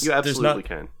 You absolutely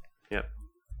can. Yeah.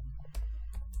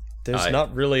 There's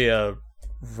not really a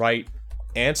right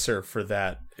answer for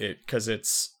that, because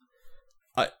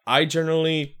I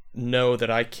generally know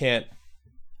that I can't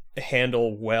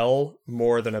handle well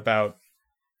more than about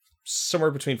somewhere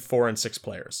between 4 and 6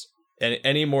 players, and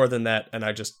any more than that, and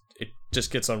it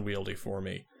just gets unwieldy for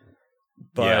me.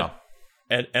 But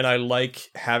and I like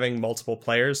having multiple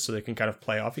players so they can kind of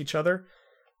play off each other.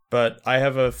 But I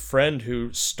have a friend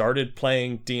who started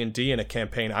playing D&D in a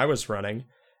campaign I was running,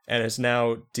 and is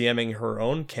now DMing her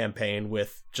own campaign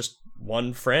with just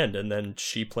 1 friend, and then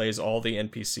she plays all the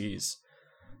NPCs.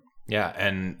 Yeah,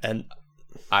 and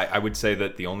I would say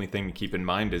that the only thing to keep in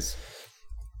mind is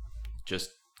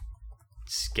just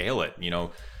scale it.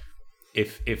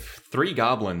 If 3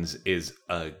 goblins is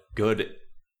a good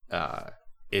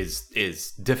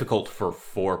is difficult for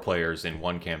 4 players in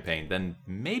one campaign, then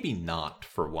maybe not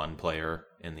for 1 player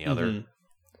in the other. Mm-hmm.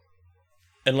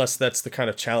 Unless that's the kind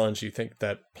of challenge you think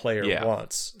that player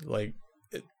wants.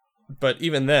 But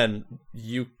even then,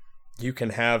 you can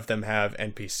have them have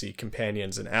NPC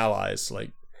companions and allies.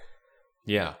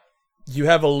 Yeah. You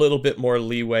have a little bit more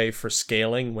leeway for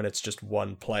scaling when it's just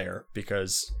 1 player,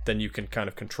 because then you can kind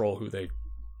of control who they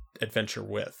adventure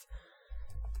with.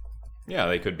 Yeah,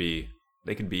 they could be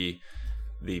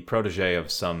the protege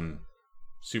of some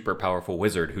super powerful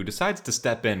wizard who decides to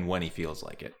step in when he feels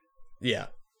like it. Yeah.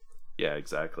 Yeah,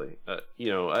 exactly. I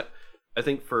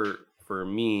think for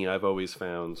me, I've always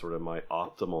found sort of my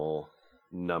optimal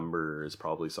number is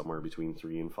probably somewhere between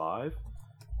 3 and 5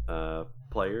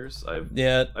 players. I've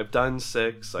done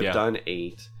 6. I've done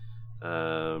 8.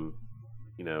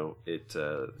 It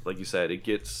like you said, it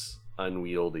gets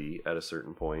unwieldy at a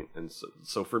certain point, and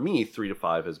so for me, 3 to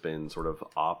 5 has been sort of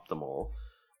optimal.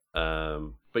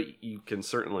 But you can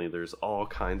certainly, there's all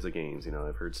kinds of games.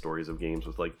 I've heard stories of games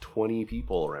with like 20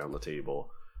 people around the table.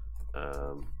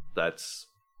 That's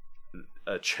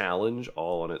a challenge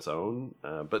all on its own.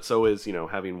 But so is,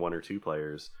 having 1 or 2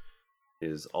 players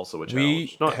is also a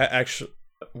challenge.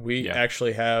 We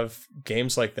actually have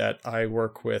games like that. I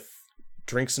work with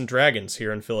Drinks and Dragons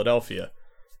here in Philadelphia,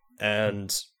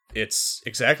 and it's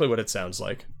exactly what it sounds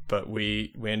like. But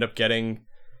we end up getting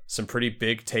some pretty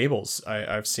big tables.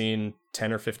 I've seen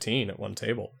 10 or 15 at one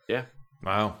table. Yeah.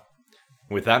 Wow.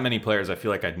 With that many players, I feel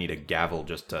like I'd need a gavel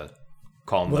just to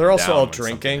calm them down. Well, they're also all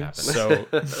drinking, so...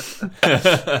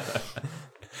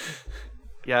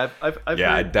 Yeah, I've heard...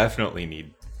 I definitely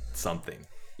need something.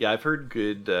 Yeah, I've heard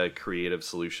good creative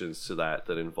solutions to that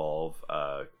involve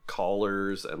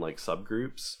callers and like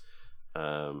subgroups.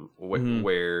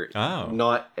 Where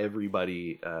not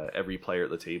everybody, every player at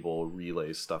the table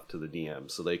relays stuff to the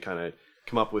DM, so they kind of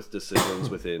come up with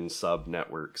decisions within sub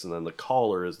networks, and then the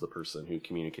caller is the person who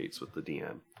communicates with the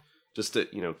DM, just to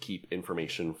keep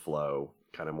information flow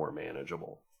kind of more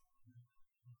manageable.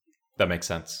 That makes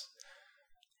sense.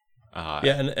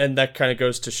 And that kind of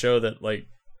goes to show that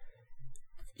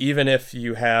even if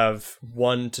you have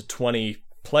 1 to 20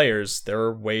 players, there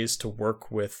are ways to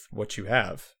work with what you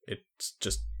have. It's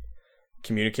just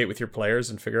communicate with your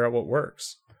players and figure out what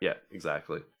works. Yeah,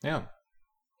 exactly. Yeah.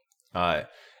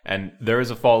 And there is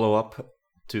a follow-up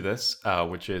to this,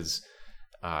 which is,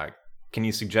 can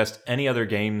you suggest any other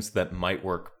games that might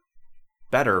work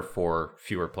better for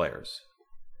fewer players?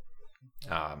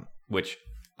 Which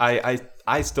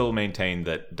I still maintain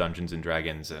that Dungeons and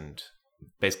Dragons and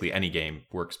basically any game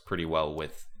works pretty well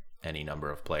with any number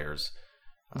of players.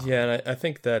 Yeah, and I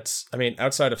think that's,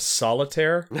 outside of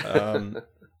Solitaire.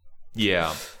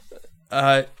 Yeah.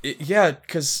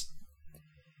 Because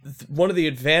one of the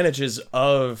advantages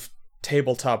of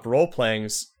tabletop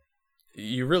role-playings,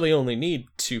 you really only need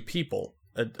 2 people,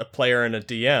 a player and a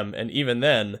DM, and even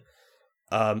then,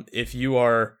 if you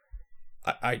are...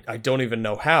 I don't even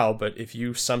know how, but if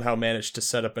you somehow manage to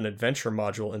set up an adventure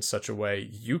module in such a way,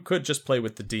 you could just play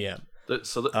with the DM.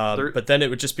 But then it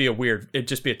would just be it'd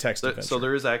just be a text adventure. So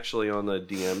there is actually on the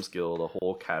DM's Guild a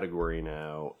whole category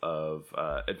now of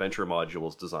adventure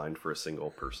modules designed for a single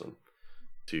person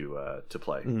to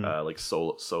play, like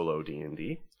solo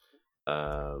D&D.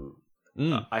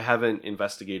 I haven't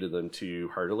investigated them too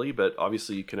heartily, but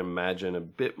obviously you can imagine a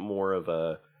bit more of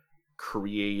a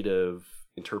creative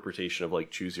interpretation of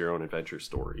choose your own adventure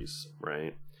stories,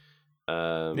 right?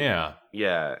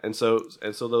 And so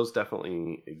those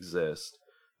definitely exist.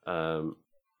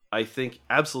 I think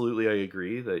absolutely I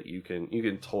agree that you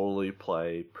can totally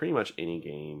play pretty much any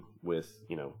game with,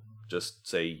 just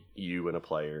say you and a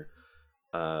player.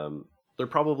 There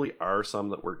probably are some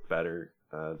that work better.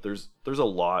 There's a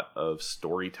lot of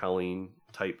storytelling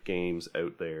type games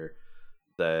out there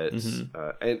that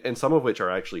and some of which are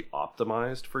actually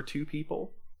optimized for two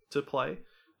people to play.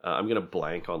 I'm gonna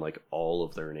blank on like all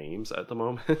of their names at the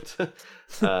moment.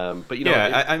 But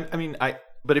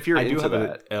but if you're into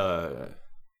that,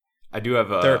 I do have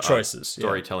there are choices. A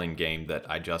storytelling game that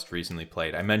I just recently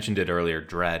played. I mentioned it earlier,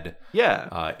 Dread.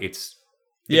 Yeah. It's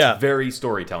very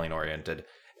storytelling oriented,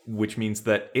 which means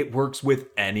that it works with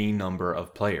any number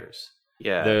of players.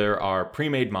 Yeah. There are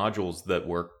pre-made modules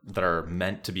that are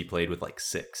meant to be played with like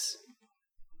 6.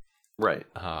 Right.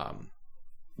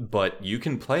 But you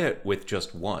can play it with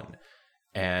just one.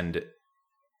 And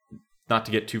not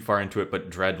to get too far into it, but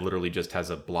Dread literally just has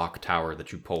a block tower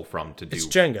that you pull from to do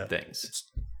Jenga things.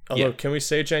 Although, can we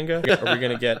say Jenga? Are we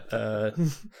going to get...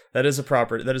 that is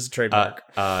a trademark.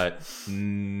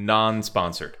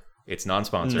 Non-sponsored. It's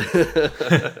non-sponsored.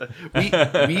 we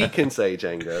can say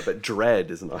Jenga, but Dread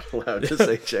is not allowed to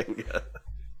say Jenga.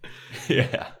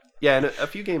 Yeah. Yeah, and a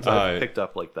few games I've picked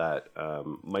up like that.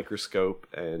 Microscope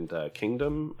and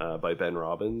Kingdom by Ben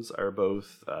Robbins are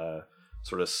both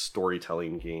sort of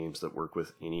storytelling games that work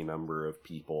with any number of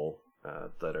people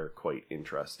that are quite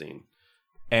interesting.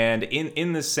 And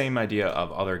in this same idea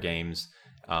of other games,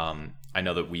 I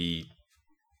know that we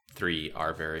 3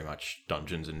 are very much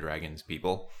Dungeons and Dragons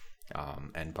people.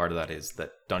 And part of that is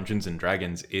that Dungeons and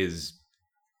Dragons is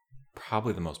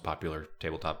probably the most popular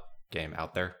tabletop game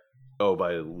out there. Oh,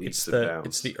 by leaps and bounds.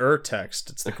 It's the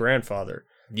Urtext. It's the grandfather.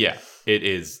 Yeah, it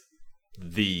is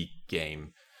the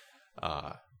game.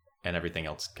 And everything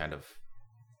else kind of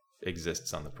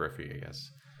exists on the periphery, I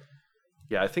guess.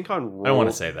 Yeah, I think on Roll... I don't want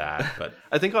to say that, but...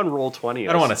 I think on Roll20...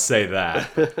 I don't want to say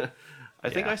that. I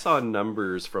think I saw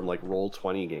numbers from like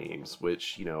Roll20 games,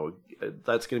 which,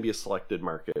 that's going to be a selected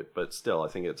market, but still, I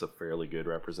think it's a fairly good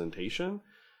representation.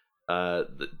 I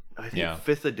think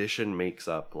 5th edition makes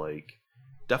up like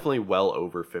definitely well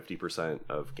over 50%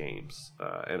 of games,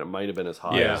 and it might have been as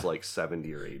high as like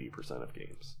 70 or 80% of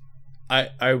games.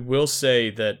 I will say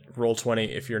that Roll20,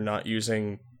 if you're not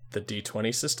using the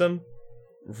D20 system,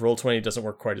 Roll20 doesn't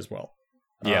work quite as well.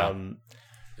 Yeah.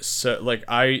 So like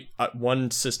one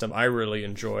system I really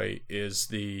enjoy is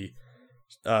the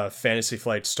Fantasy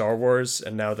Flight Star Wars,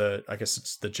 and now I guess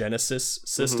it's the Genesis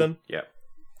system. Yeah.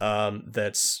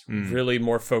 That's really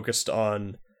more focused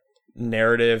on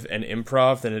narrative and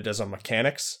improv than it does on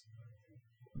mechanics.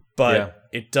 But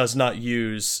it does not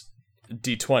use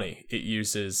D20. It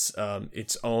uses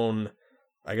its own,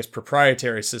 I guess,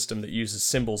 proprietary system that uses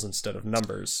symbols instead of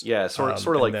numbers. Yeah, sort of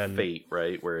like Fate,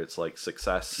 right? Where it's like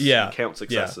success. Yeah, you count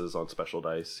successes on special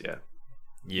dice.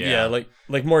 Yeah,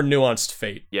 like more nuanced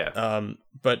Fate. Yeah.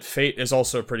 But Fate is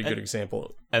also a pretty good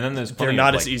example. And then there's they're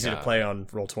not as easy to play on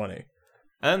Roll20.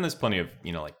 And then there's plenty of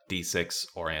like D6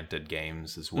 oriented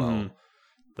games as well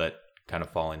that kind of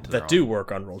fall into that do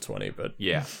work on Roll20, but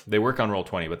they work on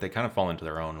Roll20, but they kind of fall into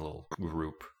their own little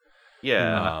group.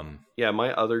 Yeah.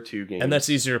 My other 2 games, and that's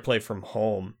easier to play from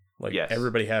home. Like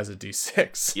everybody has a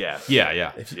D6. Yeah.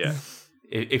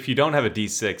 If you don't have a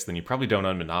D6, then you probably don't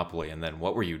own Monopoly. And then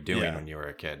what were you doing when you were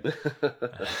a kid?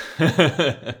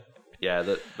 Yeah,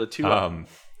 the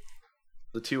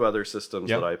two other systems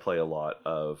that I play a lot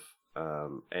of,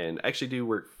 and actually do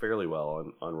work fairly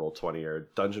well on Roll20 are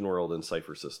Dungeon World and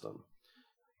Cypher System.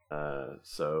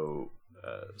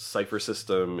 Cypher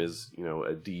System is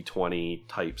a D20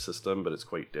 type system, but it's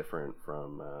quite different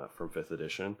from 5th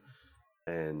edition,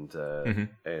 and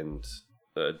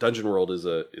Dungeon World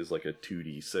is like a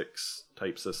 2d6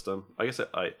 type system. I guess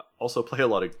I also play a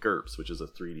lot of GURPS, which is a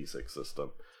 3d6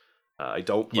 system. I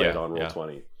don't play it on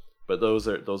Roll20, but those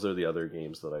are the other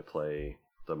games that I play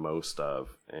the most of,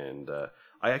 and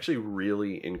I actually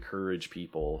really encourage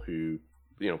people who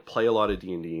play a lot of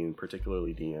D&D, and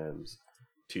particularly DMs,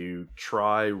 to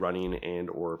try running and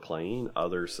or playing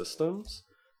other systems,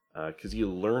 because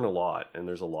you learn a lot, and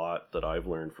there's a lot that I've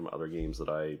learned from other games that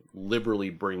I liberally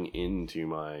bring into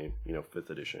my 5th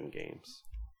edition games.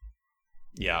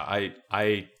 Yeah,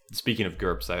 I speaking of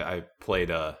GURPS, I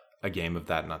played a game of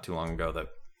that not too long ago that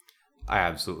I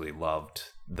absolutely loved,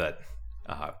 that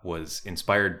was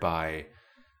inspired by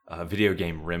a video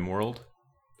game RimWorld.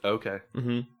 Okay.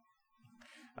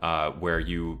 Where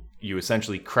you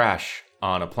essentially crash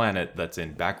on a planet that's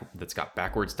got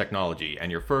backwards technology,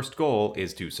 and your first goal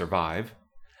is to survive,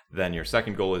 then your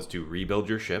second goal is to rebuild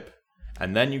your ship,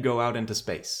 and then you go out into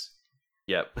space.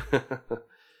 Yep.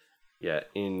 Yeah,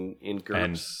 in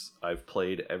groups, I've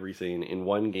played everything in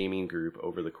one gaming group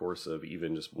over the course of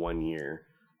even just 1 year.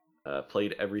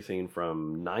 Played everything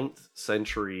from 9th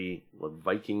century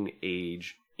Viking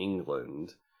Age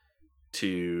England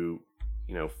to,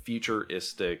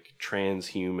 futuristic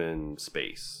transhuman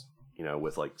space,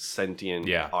 with like sentient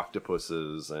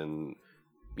octopuses and,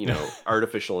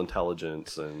 artificial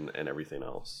intelligence and everything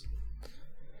else.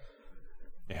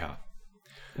 Yeah.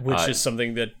 Which is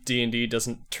something that D&D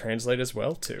doesn't translate as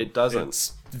well to. It doesn't.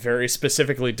 It's very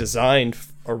specifically designed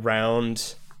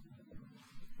around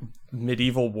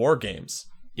medieval war games.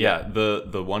 Yeah,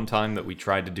 the one time that we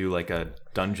tried to do like a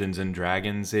Dungeons and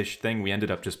Dragons-ish thing, we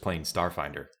ended up just playing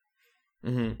Starfinder.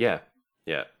 Mm-hmm. Yeah.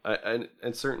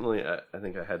 And certainly, I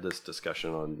think I had this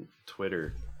discussion on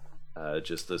Twitter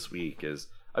just this week, is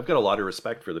I've got a lot of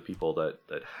respect for the people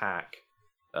that hack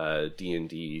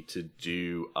D&D to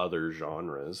do other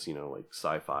genres, like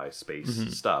sci-fi,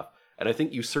 space stuff. And I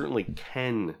think you certainly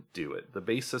can do it. The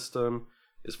base system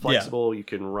is flexible. You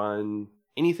can run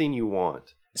anything you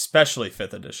want. Especially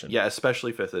 5th edition. Yeah,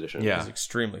 especially 5th edition. It's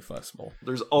extremely flexible.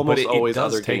 There's almost always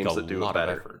other take games that do it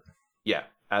better. Effort. Yeah,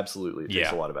 absolutely. It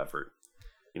takes a lot of effort.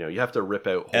 You have to rip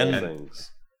out whole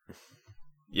things.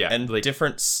 Yeah, and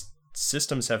different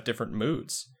systems have different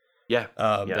moods. Yeah,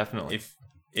 definitely.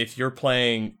 If you're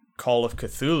playing Call of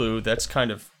Cthulhu, that's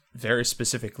kind of very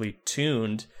specifically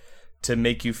tuned to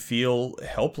make you feel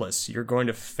helpless. You're going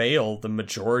to fail the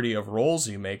majority of rolls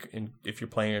you make if you're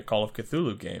playing a Call of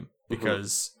Cthulhu game,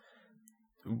 because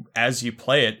as you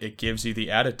play it, it gives you the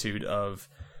attitude of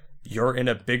you're in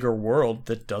a bigger world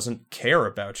that doesn't care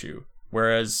about you.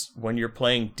 Whereas when you're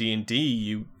playing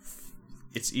D&D,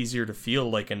 it's easier to feel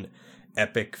like an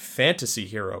epic fantasy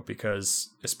hero, because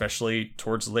especially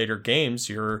towards later games,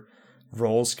 your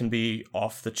rolls can be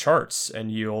off the charts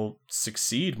and you'll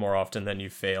succeed more often than you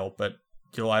fail, but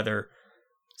you'll either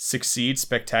succeed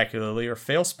spectacularly or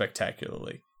fail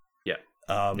spectacularly.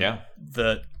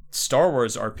 The Star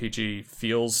Wars RPG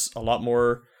feels a lot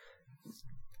more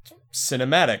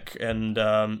cinematic and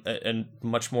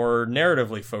much more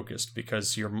narratively focused,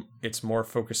 because it's more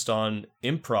focused on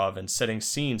improv and setting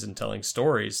scenes and telling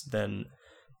stories than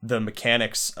the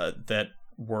mechanics that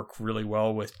work really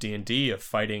well with D&D of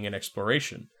fighting and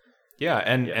exploration. Yeah,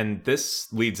 and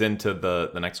this leads into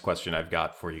the next question I've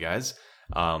got for you guys.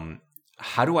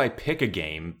 How do I pick a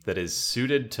game that is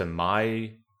suited to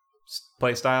my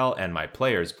playstyle and my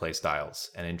players' playstyles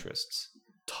and interests?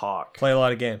 Talk. Play a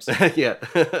lot of games. Yeah.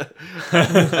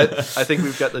 I think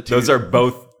we've got the two. Those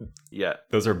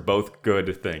are both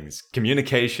good things.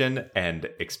 Communication and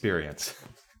experience.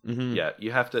 Mm-hmm. Yeah,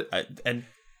 you have to...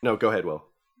 No, go ahead, Will.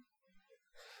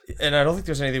 And I don't think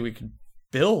there's anything we can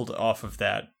build off of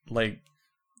that. Like,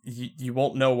 you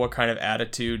won't know what kind of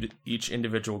attitude each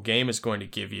individual game is going to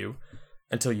give you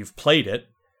until you've played it.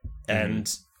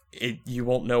 And you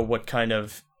won't know what kind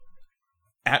of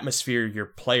atmosphere your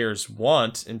players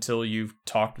want until you've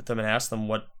talked with them and asked them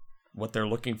what they're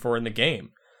looking for in the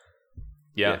game.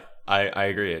 Yeah. I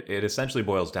agree. It essentially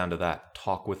boils down to that.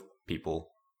 Talk with people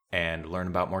and learn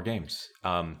about more games.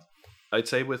 I'd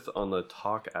say on the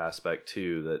talk aspect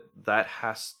too, that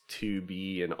has to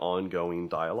be an ongoing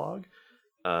dialogue,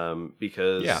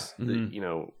 because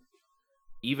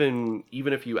even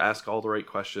if you ask all the right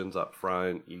questions up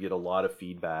front, you get a lot of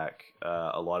feedback,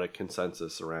 a lot of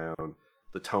consensus around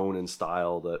the tone and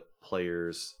style that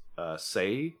players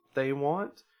say they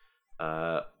want,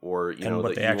 or and what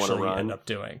that they you actually want to run. end up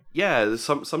doing. Yeah,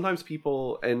 sometimes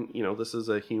people, and this is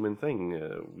a human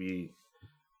thing.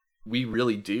 We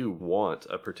really do want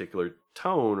a particular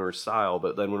tone or style,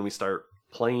 but then when we start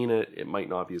playing it, it might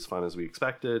not be as fun as we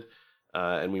expected,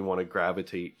 and we want to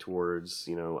gravitate towards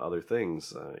other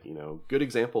things. Good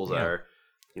examples are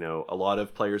a lot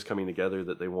of players coming together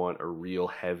that they want a real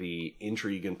heavy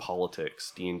intrigue and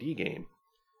politics D&D game,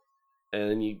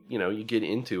 and you get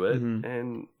into it,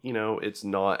 and it's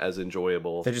not as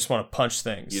enjoyable. They just want to punch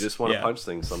things. You just want to punch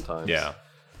things sometimes. Yeah.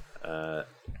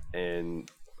 And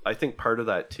I think part of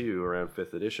that too, around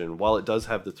 5th edition, while it does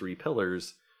have the 3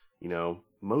 pillars,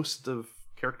 most of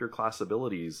character class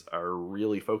abilities are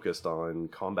really focused on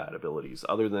combat abilities,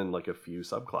 other than like a few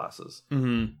subclasses.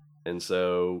 And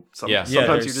so sometimes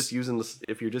you're just using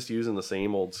if you're just using the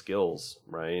same old skills,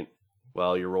 right?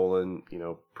 Well, you're rolling,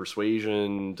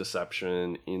 persuasion,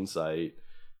 deception, insight,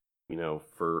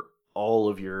 for all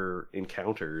of your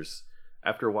encounters.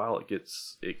 After a while,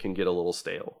 it can get a little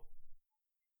stale.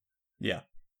 Yeah.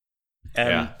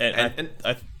 Sorry,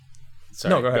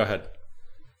 no, go ahead.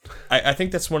 I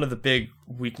think that's one of the big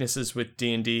weaknesses with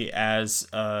D&D as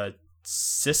a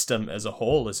system as a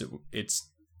whole, is it's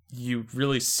you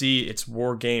really see its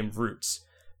war game roots.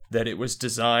 That it was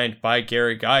designed by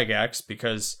Gary Gygax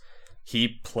because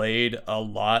he played a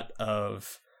lot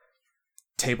of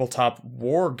tabletop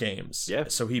war games. Yeah.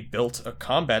 So he built a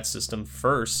combat system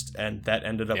first, and that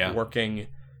ended up working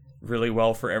really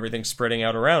well for everything spreading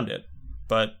out around it.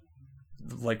 But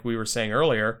like we were saying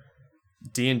earlier,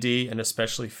 D&D, and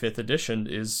especially 5th edition,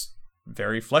 is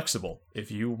very flexible. If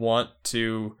you want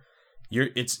to,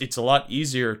 it's a lot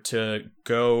easier to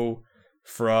go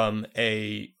from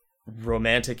a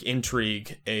romantic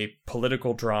intrigue, a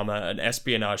political drama, an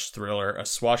espionage thriller, a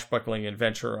swashbuckling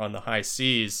adventure on the high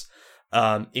seas,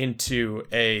 into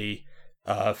a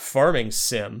farming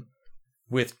sim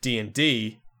with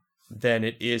D&D than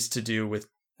it is to do with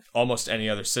almost any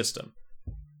other system.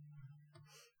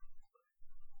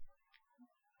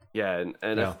 Yeah,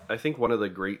 and I think one of the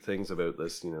great things about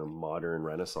this, modern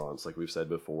renaissance, like we've said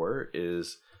before,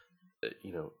 is,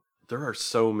 there are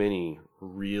so many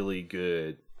really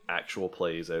good actual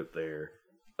plays out there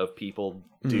of people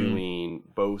doing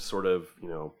both sort of,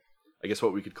 I guess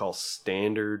what we could call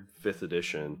standard 5th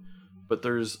edition, but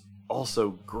there's also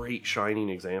great shining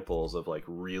examples of like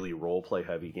really roleplay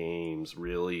heavy games,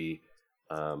 really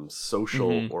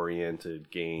social oriented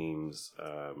games,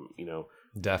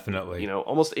 Definitely.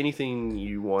 Almost anything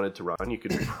you wanted to run, you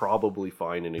could probably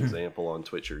find an example on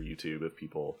Twitch or YouTube of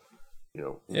people,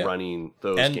 running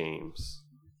those games.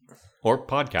 Or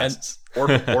podcasts. Or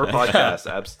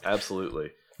podcasts,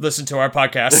 absolutely. Listen to our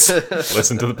podcast.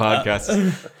 Listen to the podcast.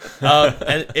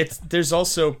 And there's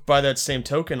also, by that same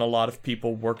token, a lot of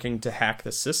people working to hack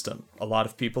the system. A lot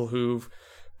of people who've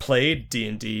played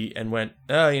D&D and went,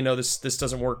 this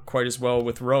doesn't work quite as well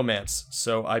with romance.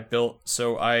 So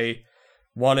I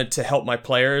wanted to help my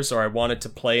players, or I wanted to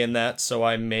play in that, so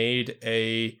I made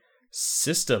a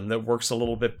system that works a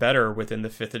little bit better within the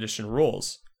 5th edition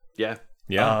rules. Yeah.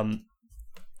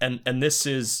 And this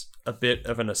is a bit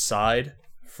of an aside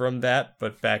from that,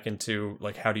 but back into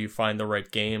like, how do you find the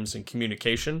right games and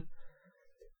communication?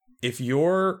 If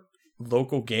your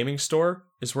local gaming store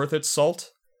is worth its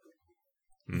salt,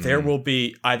 there will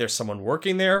be either someone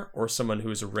working there or someone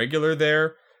who's a regular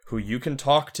there who you can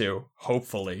talk to,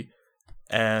 hopefully,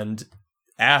 and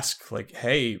ask, like,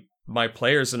 hey, my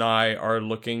players and I are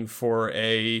looking for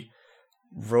a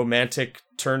romantic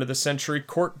turn-of-the-century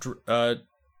court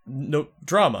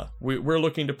drama. We're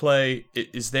looking to play.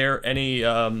 Is there any...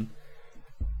 Can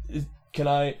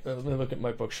I... let me look at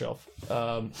my bookshelf.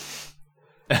 Can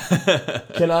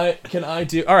I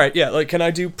do... All right, yeah, like, can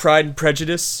I do Pride and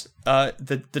Prejudice,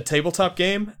 the tabletop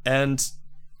game? And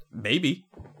maybe.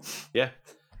 Yeah.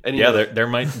 And there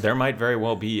might very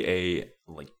well be a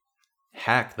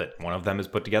hack that one of them has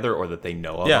put together, or that they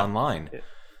know of online,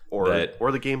 or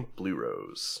the game Blue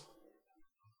Rose.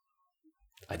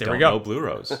 I don't know Blue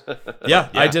Rose. Yeah,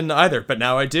 I didn't either, but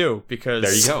now I do, because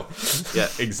there you go. Yeah,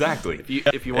 exactly.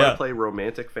 If you want to play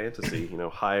romantic fantasy,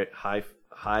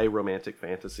 high romantic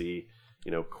fantasy,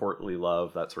 courtly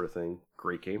love, that sort of thing,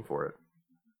 great game for it.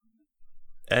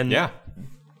 And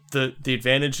the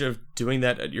advantage of doing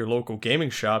that at your local gaming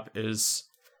shop is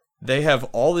they have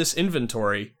all this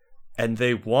inventory and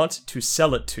they want to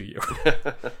sell it to you.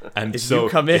 And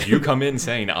if you come in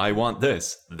saying, I want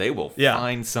this, they will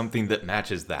find something that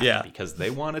matches that, because they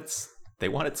want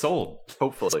it sold.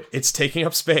 Hopefully. It's taking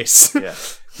up space. Yeah.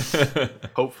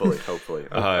 Hopefully.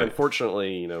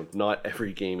 Unfortunately, not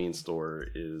every gaming store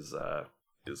is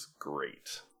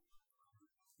great.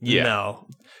 Yeah. No.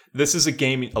 This is a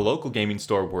local gaming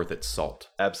store worth its salt.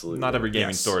 Absolutely. Not every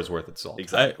gaming store is worth its salt.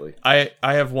 Exactly. I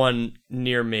have one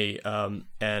near me,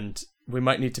 and we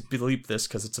might need to bleep this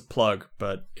because it's a plug,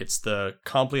 but it's the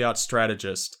Compliot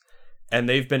Strategist, and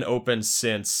they've been open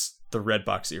since the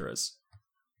Redbox eras.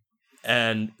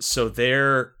 And so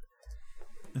their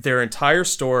entire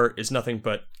store is nothing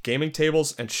but gaming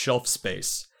tables and shelf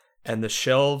space, and the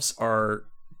shelves are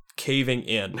caving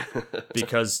in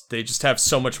because they just have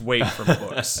so much weight from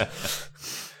books.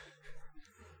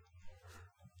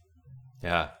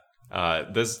 Yeah.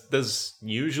 There's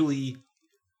usually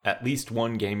at least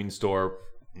one gaming store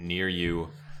near you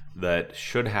that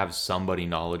should have somebody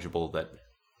knowledgeable that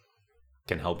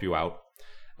can help you out.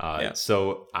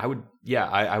 So I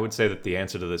would say that the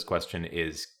answer to this question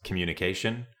is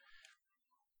communication,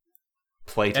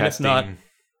 playtesting. And if not,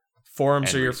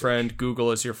 forums are your research. friend,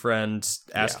 Google is your friend,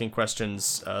 asking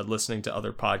questions, listening to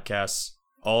other podcasts,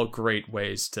 all great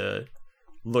ways to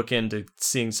look into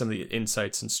seeing some of the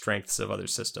insights and strengths of other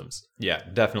systems. Yeah,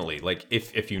 definitely. Like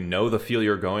if you know the feel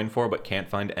you're going for but can't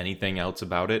find anything else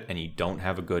about it, and you don't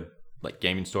have a good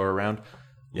gaming store around,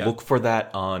 look for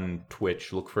that on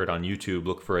Twitch, look for it on YouTube,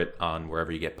 look for it on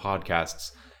wherever you get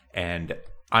podcasts, and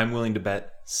I'm willing to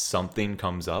bet something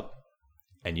comes up,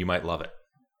 and you might love it.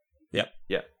 Yep.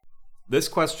 Yeah. This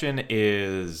question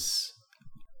is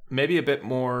maybe a bit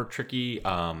more tricky,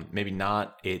 maybe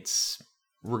not. It's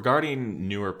regarding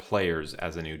newer players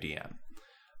as a new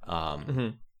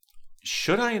DM.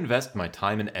 Should I invest my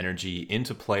time and energy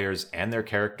into players and their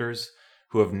characters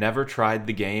who have never tried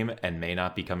the game and may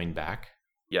not be coming back?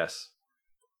 Yes.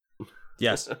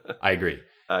 Yes. I agree.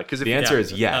 Because The answer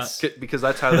is yes. because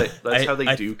that's how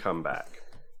they do come back.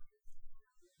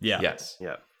 Yeah. Yes.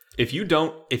 Yeah. If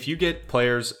you get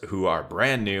players who are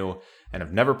brand new and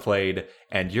have never played,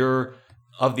 and you're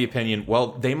of the opinion,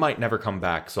 well, they might never come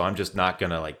back, so I'm just not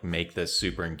gonna like make this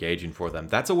super engaging for them.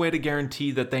 That's a way to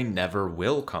guarantee that they never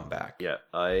will come back. Yeah.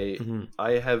 I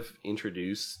have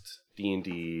introduced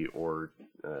D&D or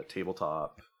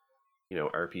tabletop,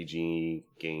 RPG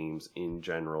games in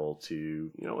general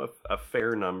to a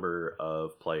fair number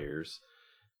of players.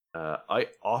 I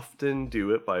often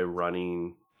do it by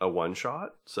running a one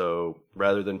shot, so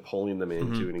rather than pulling them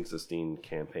into an existing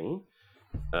campaign,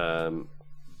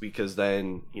 because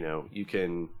then you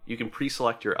can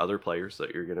pre-select your other players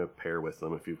that you're going to pair with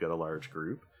them if you've got a large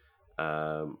group,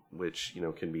 which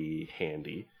can be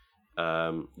handy.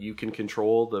 You can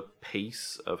control the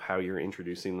pace of how you're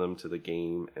introducing them to the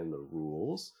game and the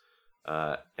rules,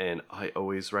 and I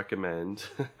always recommend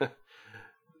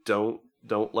don't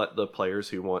let the players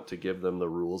who want to give them the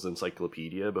rules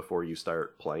encyclopedia before you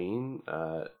start playing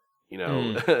the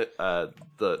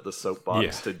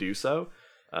soapbox to do so.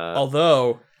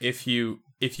 Although if you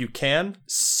can,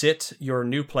 sit your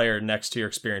new player next to your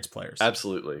experienced players.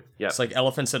 Absolutely. Yeah. It's like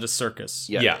elephants at a circus.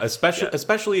 Yeah,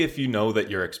 especially if you know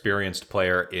that your experienced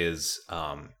player is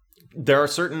there are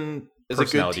certain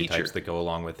personality types that go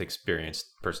along with experienced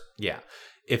person. Yeah.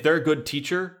 If they're a good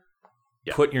teacher,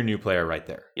 put your new player right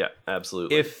there. Yeah,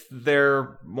 absolutely. If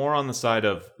they're more on the side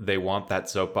of they want that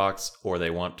soapbox or they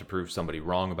want to prove somebody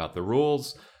wrong about the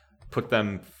rules, put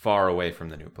them far away from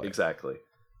the new player. Exactly.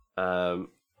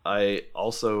 I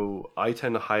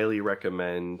tend to highly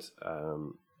recommend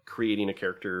creating a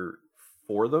character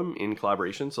for them in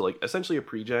collaboration. So like essentially a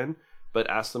pre-gen, but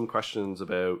ask them questions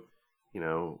about,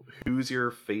 who's your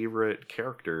favorite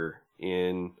character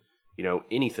in,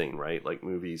 anything, right? Like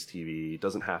movies, TV,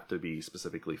 doesn't have to be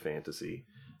specifically fantasy.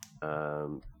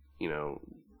 The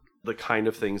kind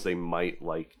of things they might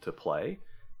like to play,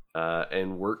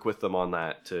 and work with them on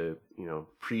that to,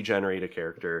 pre-generate a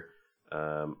character.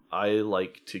 I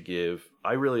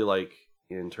really like,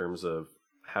 in terms of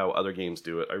how other games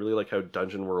do it, I really like how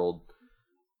Dungeon World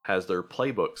has their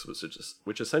playbooks,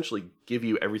 which essentially give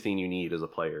you everything you need as a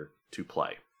player to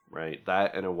play, right?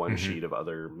 That and a one sheet of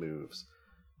other moves.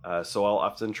 So I'll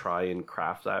often try and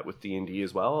craft that with D&D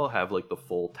as well. I'll have like the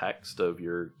full text of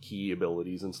your key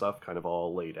abilities and stuff kind of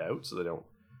all laid out so they don't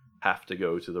have to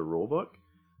go to the rule book.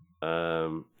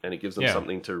 And it gives them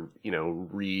something to,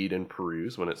 read and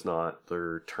peruse when it's not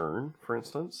their turn, for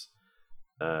instance,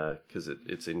 because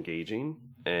it's engaging.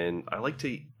 And I like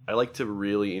to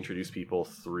really introduce people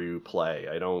through play.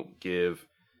 I don't give,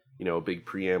 a big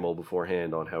preamble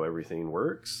beforehand on how everything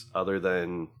works, other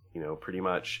than, pretty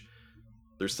much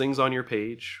there's things on your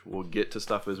page. We'll get to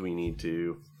stuff as we need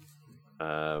to.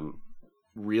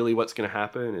 Really what's going to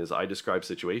happen is I describe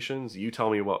situations. You tell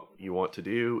me what you want to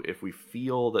do. If we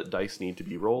feel that dice need to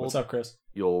be rolled, What's up, Chris?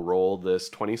 You'll roll this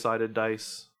 20-sided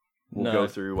dice. We'll go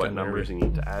through what numbers you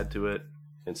need to add to it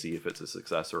and see if it's a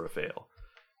success or a fail.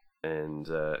 And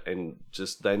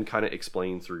just then kind of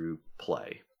explain through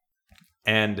play.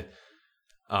 And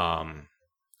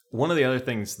one of the other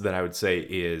things that I would say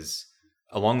is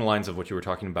along the lines of what you were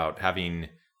talking about, having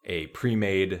a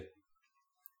pre-made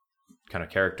kind of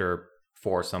character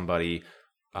for somebody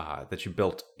that you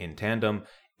built in tandem.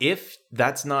 If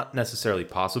that's not necessarily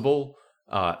possible,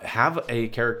 have a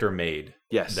character made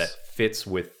that fits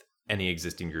with any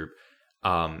existing group.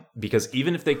 Because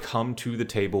even if they come to the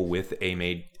table with a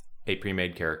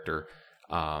pre-made character,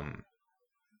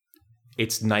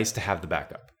 it's nice to have the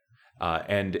backup.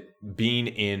 And being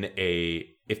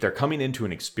if they're coming into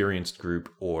an experienced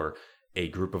group or a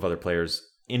group of other players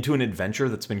into an adventure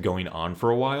that's been going on for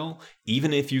a while,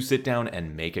 even if you sit down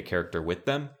and make a character with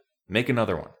them, make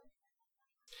another one.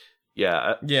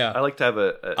 Yeah. I like to have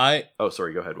oh,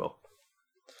 sorry, go ahead, Will.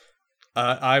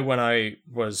 When I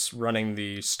was running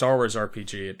the Star Wars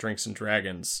RPG at Drinks and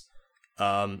Dragons,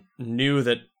 knew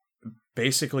that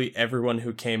basically everyone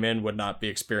who came in would not be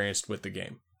experienced with the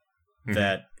game. Mm-hmm.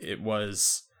 That it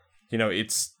was,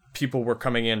 it's people were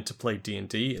coming in to play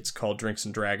D&D. It's called Drinks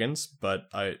and Dragons, but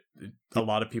a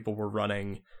lot of people were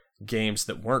running games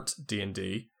that weren't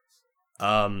D&D.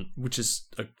 which is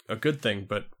a good thing.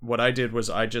 But what I did was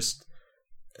I just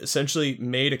essentially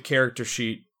made a character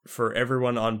sheet for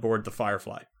everyone on board the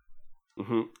Firefly.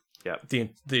 Mm-hmm. Yeah.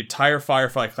 The entire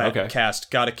Firefly cast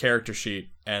got a character sheet,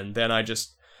 and then I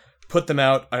just put them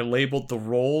out. I labeled the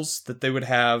roles that they would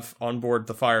have on board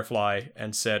the Firefly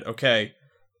and said, okay,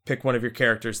 pick one of your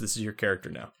characters. This is your character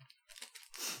now.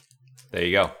 There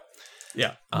you go.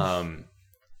 Yeah.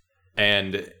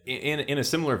 And in a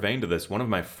similar vein to this, one of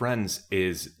my friends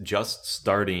is just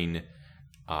starting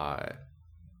a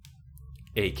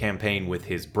campaign with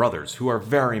his brothers, who are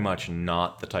very much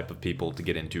not the type of people to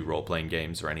get into role-playing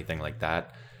games or anything like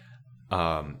that.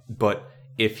 But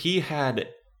if he had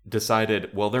decided,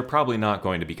 well, they're probably not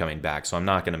going to be coming back, so I'm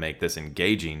not going to make this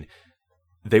engaging,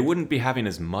 they wouldn't be having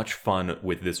as much fun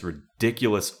with this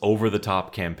ridiculous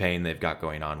over-the-top campaign they've got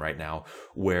going on right now,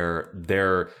 where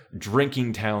they're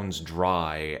drinking towns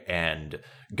dry and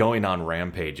going on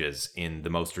rampages in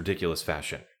the most ridiculous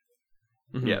fashion.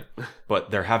 Mm-hmm. Yeah. But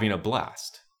they're having a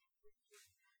blast.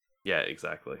 Yeah,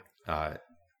 exactly.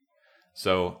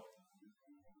 So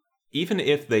even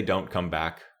if they don't come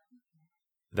back,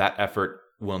 that effort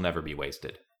will never be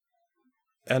wasted.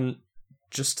 And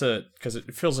just to, because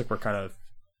it feels like we're kind of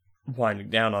winding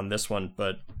down on this one,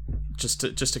 but just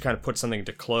to kind of put something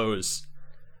to close,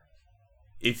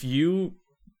 if you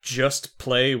just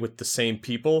play with the same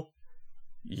people,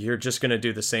 you're just going to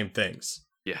do the same things.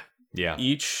 Yeah.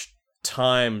 Each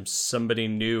time somebody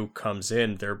new comes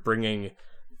in, they're bringing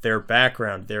their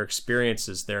background, their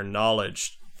experiences, their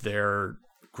knowledge, their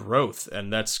growth,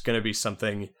 and that's going to be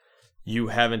something you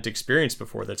haven't experienced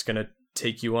before. That's going to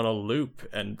take you on a loop,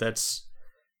 and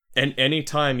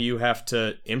anytime you have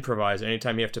to improvise,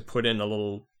 anytime you have to put in a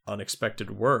little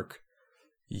unexpected work,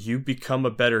 you become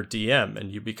a better DM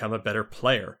and you become a better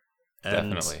player.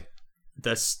 And Definitely.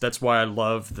 That's why I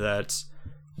love that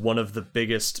one of the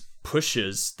biggest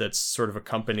pushes that's sort of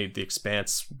accompanied the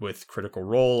Expanse with Critical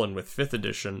Role and with 5th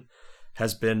edition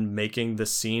has been making the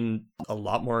scene a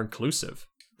lot more inclusive.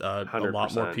 A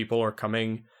lot more people are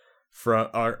coming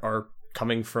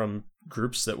from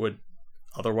groups that would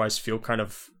otherwise feel kind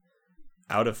of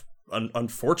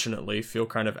unfortunately feel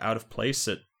kind of out of place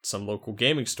at some local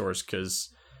gaming stores because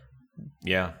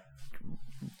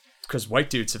white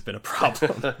dudes have been a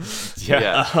problem.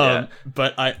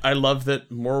 But I love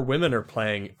that more women are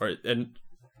playing,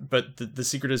 but the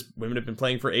secret is women have been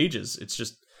playing for ages. It's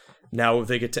just now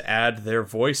they get to add their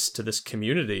voice to this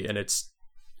community, and it's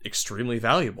extremely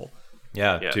valuable.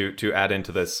 Yeah. To add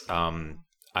into this,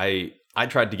 I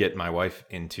tried to get my wife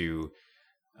into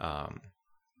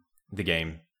the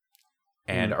game,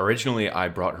 and originally I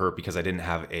brought her because I didn't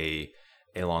have a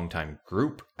long-time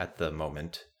group at the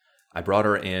moment. I brought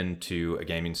her into a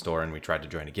gaming store and we tried to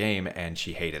join a game, and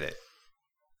she hated it.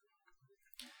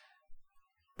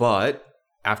 But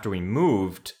after we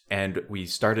moved and we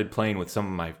started playing with some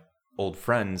of my old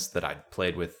friends that I'd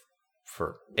played with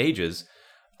for ages,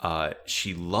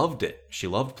 she loved it. She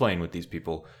loved playing with these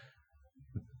people.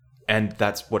 And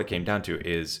that's what it came down to,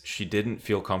 is she didn't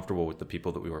feel comfortable with the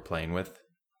people that we were playing with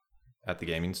at the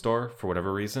gaming store for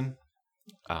whatever reason.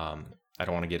 I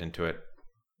don't want to get into it,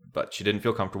 but she didn't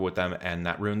feel comfortable with them, and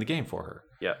that ruined the game for her.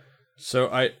 Yeah. So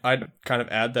I'd kind of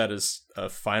add that as a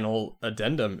final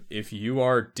addendum. If you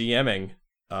are DMing,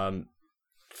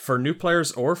 for new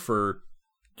players or for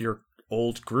your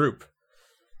old group,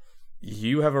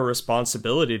 you have a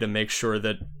responsibility to make sure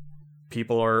that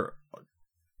people are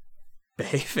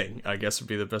behaving, I guess would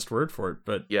be the best word for it,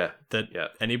 but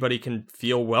anybody can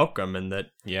feel welcome, and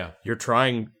that you're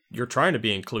trying to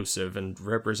be inclusive and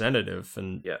representative,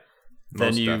 and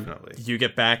then you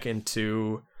get back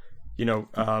into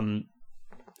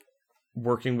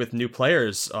working with new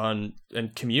players on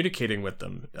and communicating with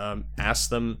them. Ask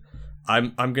them.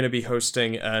 I'm going to be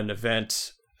hosting an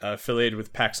event affiliated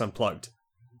with PAX Unplugged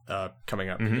coming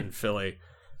up in Philly.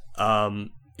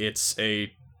 It's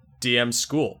a DM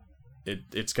school.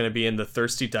 It's going to be in the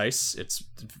Thirsty Dice. It's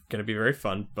going to be very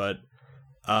fun, but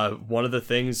one of the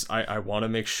things I want to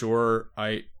make sure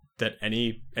that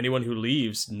anyone who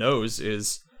leaves knows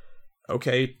is,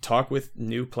 okay, talk with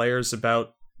new players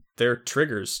about their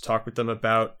triggers. Talk with them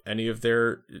about any of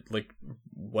their,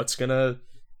 what's going to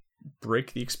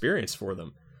break the experience for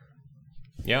them.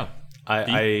 Yeah,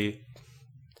 I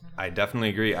definitely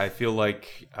agree. I feel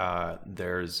like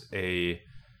there's a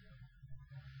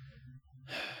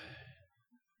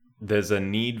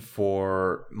need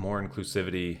for more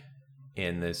inclusivity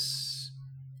in this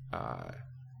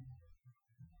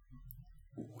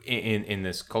in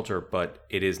this culture, but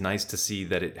it is nice to see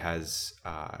that it has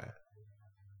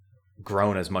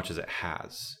grown as much as it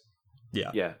has.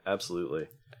 Yeah, absolutely.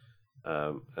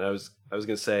 And I was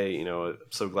gonna say, I'm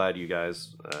so glad you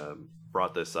guys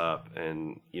brought this up,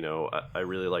 and I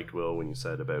really liked, Will, when you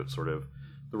said about sort of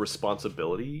the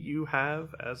responsibility you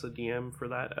have as a DM for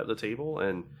that at the table,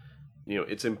 and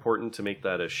it's important to make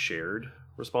that a shared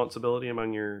responsibility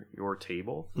among your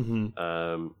table.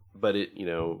 But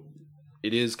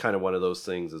it is kind of one of those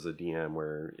things as a DM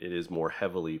where it is more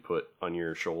heavily put on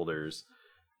your shoulders,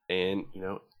 and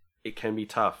it can be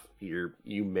tough.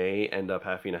 You may end up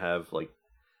having to have like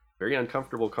very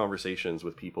uncomfortable conversations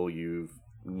with people you've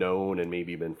known and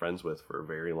maybe been friends with for a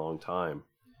very long time,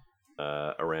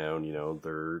 around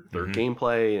their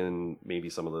gameplay and maybe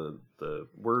some of the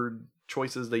word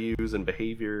choices they use and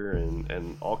behavior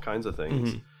and all kinds of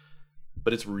things.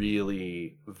 But it's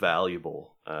really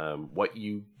valuable. What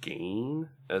you gain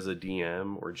as a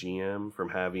DM or GM from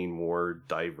having more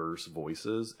diverse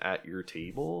voices at your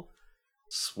table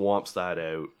swamps that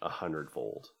out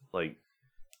 100-fold. Like,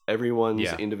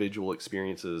 everyone's individual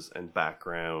experiences and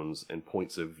backgrounds and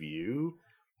points of view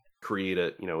create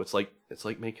it's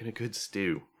like making a good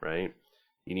stew, right?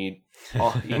 You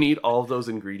need all of those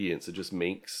ingredients. It just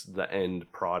makes the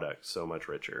end product so much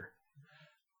richer.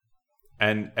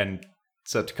 And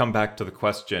so to come back to the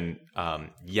question,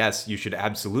 yes, you should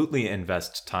absolutely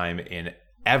invest time in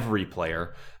every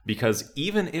player, because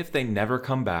even if they never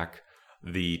come back,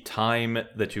 the time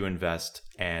that you invest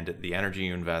and the energy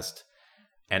you invest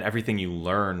and everything you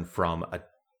learn from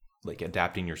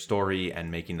adapting your story and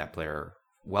making that player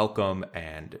welcome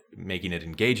and making it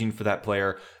engaging for that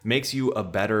player makes you a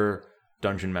better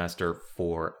dungeon master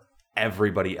for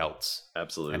everybody else.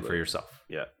 Absolutely. And for yourself.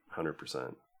 Yeah,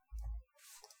 100%.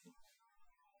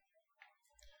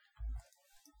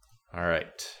 All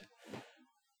right.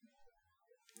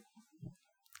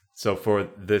 So for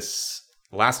this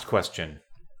last question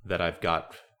that I've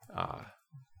got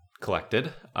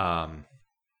collected,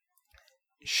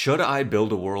 should I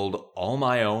build a world all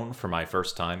my own for my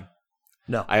first time?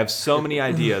 No. I have so many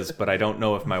ideas, but I don't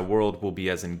know if my world will be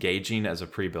as engaging as a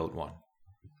pre-built one.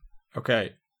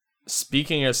 Okay.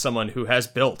 Speaking as someone who has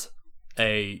built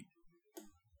a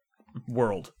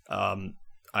world,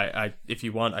 I if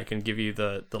you want, I can give you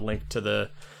the link to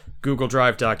the Google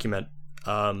Drive document.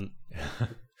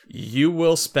 You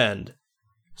will spend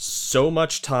so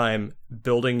much time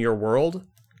building your world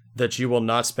that you will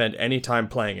not spend any time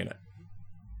playing in it.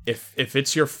 If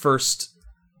it's your first,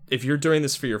 if you're doing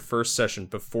this for your first session,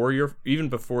 before your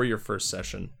first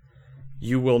session,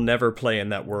 you will never play in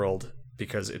that world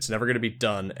because it's never going to be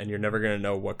done, and you're never going to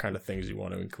know what kind of things you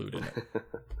want to include in it.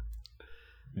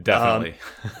 Definitely.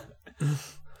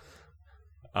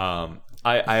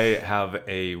 I have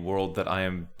a world that I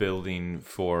am building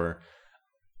for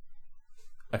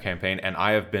a campaign, and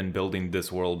I have been building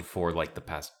this world for like the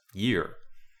past year.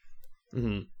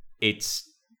 It's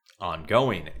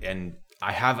ongoing, and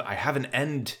I have an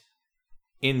end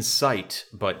in sight.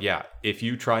 But yeah, if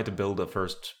you try to build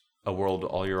a world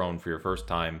all your own for your first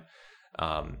time,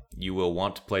 you will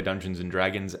want to play Dungeons and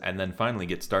Dragons and then finally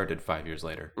get started 5 years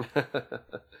later.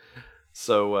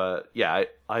 So yeah,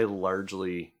 I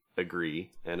largely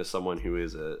agree, and as someone who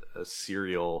is a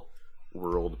serial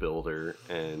world builder,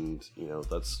 and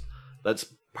that's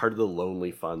part of the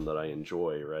lonely fun that I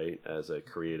enjoy, right, as a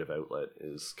creative outlet,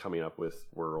 is coming up with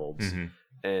worlds.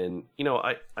 And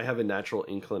I have a natural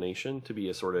inclination to be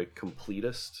a sort of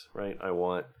completist, right? I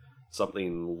want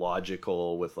something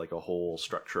logical with like a whole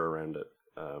structure around it,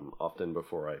 often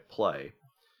before I play.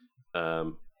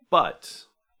 But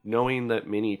knowing that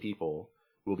many people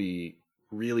will be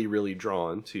really, really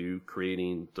drawn to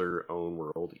creating their own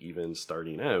world, even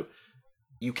starting out,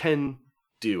 you can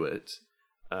do it.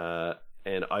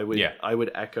 And I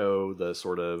would echo the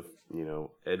sort of,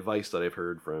 advice that I've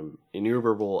heard from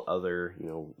innumerable other,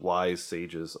 wise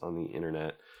sages on the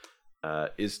internet,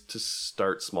 is to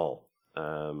start small.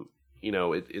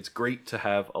 It's great to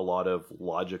have a lot of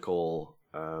logical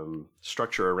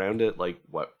structure around it, like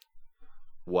what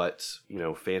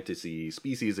fantasy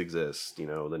species exist,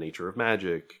 the nature of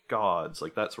magic, gods,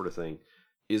 like that sort of thing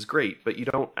is great, but you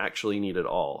don't actually need it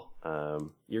all.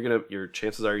 Your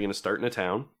chances are you're gonna start in a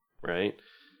town, right?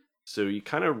 So you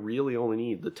kind of really only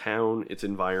need the town, its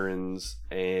environs,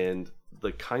 and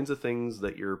the kinds of things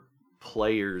that your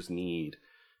players need.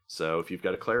 So if you've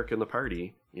got a cleric in the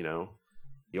party, you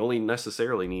only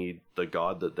necessarily need the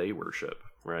god that they worship,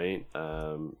 right?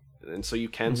 And so you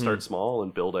can start small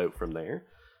and build out from there.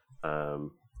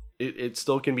 It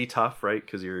still can be tough, right?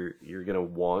 Because you're going to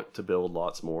want to build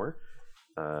lots more.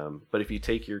 But if you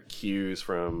take your cues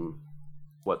from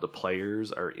what the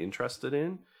players are interested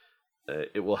in,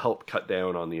 it will help cut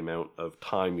down on the amount of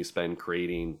time you spend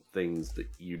creating things that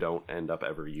you don't end up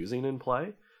ever using in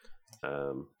play.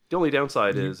 The only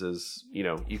downside is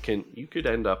you could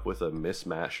end up with a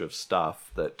mismatch of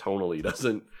stuff that tonally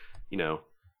doesn't, the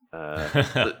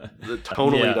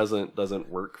tonally doesn't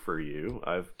work for you.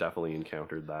 I've definitely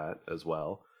encountered that as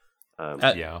well.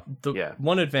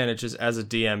 One advantage is, as a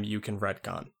DM, you can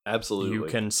retcon. Absolutely. You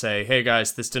can say, hey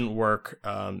guys, this didn't work.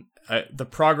 The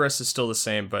progress is still the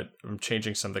same, but I'm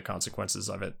changing some of the consequences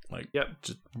of it.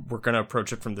 We're going to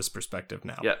approach it from this perspective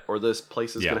now. Yeah, or this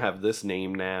place is going to have this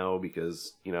name now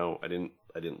because, I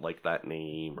didn't like that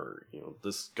name, or,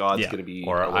 this god's going to be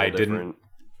or a little different.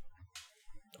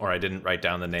 Or I didn't write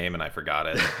down the name and I forgot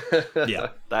it. Yeah.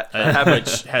 that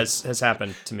which has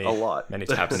happened to me a lot. Many It's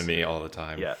times. happened to me all the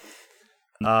time. Yeah.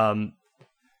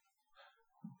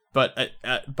 But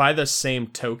by the same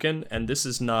token, and this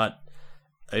is not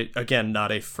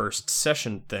a first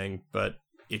session thing, but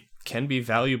it can be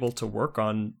valuable to work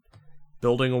on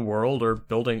building a world or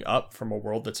building up from a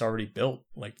world that's already built.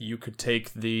 Like, you could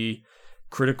take the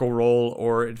Critical Role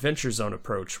or Adventure Zone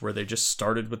approach, where they just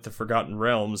started with the Forgotten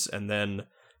Realms and then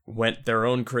went their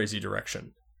own crazy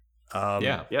direction.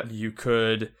 You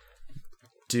could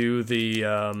do the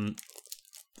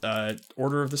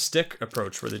Order of the Stick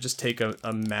approach, where they just take a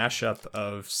mashup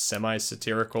of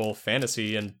semi-satirical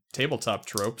fantasy and tabletop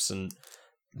tropes and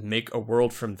make a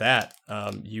world from that.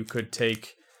 You could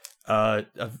take a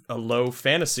low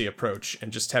fantasy approach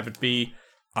and just have it be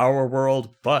our world,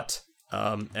 but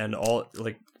all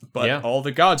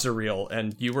the gods are real,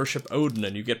 and you worship Odin,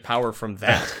 and you get power from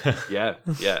that. Yeah,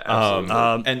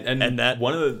 absolutely. And that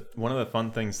one of the fun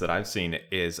things that I've seen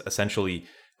is essentially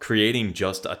creating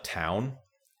just a town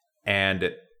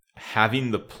and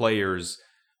having the players,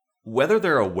 whether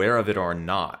they're aware of it or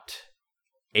not,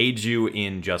 aid you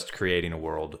in just creating a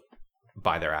world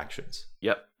by their actions.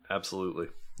 Yep, absolutely.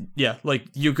 Yeah, like,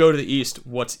 you go to the east,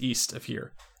 what's east of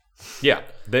here? Yeah,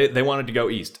 they wanted to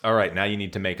go east. All right, now you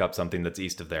need to make up something that's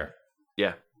east of there.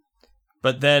 Yeah.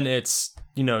 But then it's,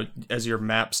 as your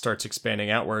map starts expanding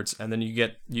outwards, and then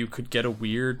you could get a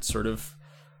weird sort of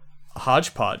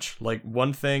hodgepodge. Like,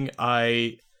 one thing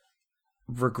I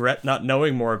regret not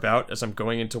knowing more about as I'm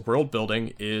going into world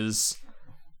building is,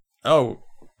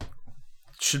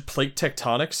 should plate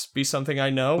tectonics be something I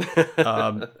know?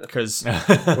 Because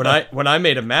when I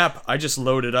made a map, I just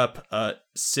loaded up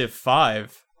Civ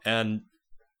 5 and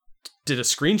did a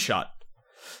screenshot.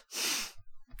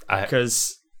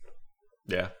 Because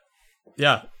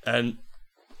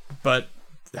but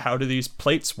how do these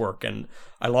plates work? And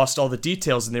I lost all the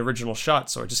details in the original shot,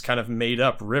 so I just kind of made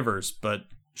up rivers. But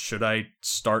should I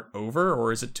start over,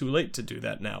 or is it too late to do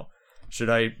that now? Should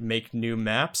I make new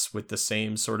maps with the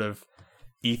same sort of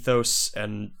ethos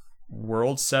and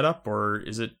world setup, or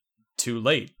is it too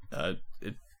late?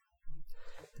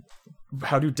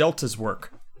 How do deltas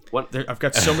work? I've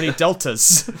got so many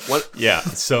deltas.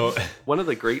 So one of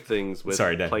the great things with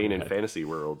Dan, playing in fantasy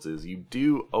worlds is you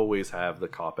do always have the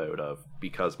cop-out of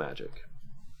because magic.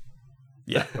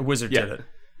 Yeah, a wizard did it.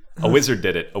 A wizard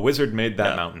did it. A wizard made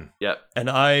that mountain. Yep. And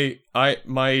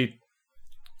my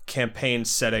campaign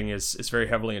setting is very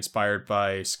heavily inspired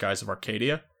by Skies of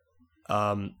Arcadia.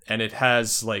 And it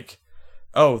has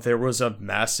there was a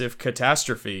massive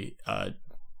catastrophe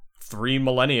 3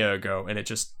 millennia ago, and it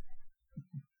just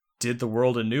did the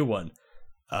world a new one.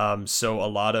 So a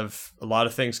lot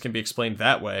of things can be explained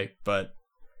that way, but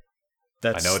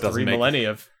that's 3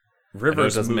 millennia of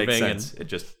rivers moving. Make sense. It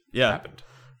just happened.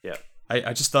 Yeah.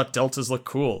 I just thought deltas look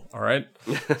cool. All right.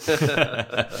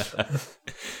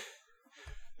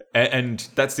 And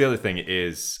that's the other thing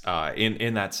is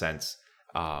in that sense,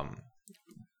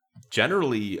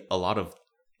 generally a lot of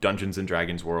Dungeons and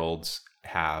Dragons worlds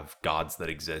have gods that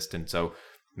exist, and so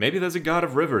maybe there's a god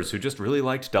of rivers who just really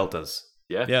liked deltas.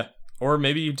 Yeah. Or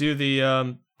maybe you do the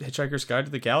Hitchhiker's Guide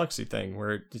to the Galaxy thing,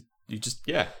 where you just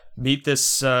meet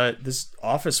this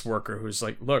office worker who's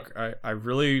like, look, I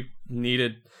really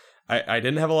needed, I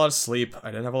didn't have a lot of sleep,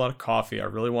 I didn't have a lot of coffee, I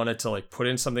really wanted to put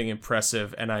in something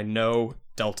impressive, and I know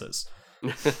deltas.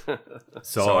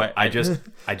 so I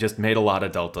just made a lot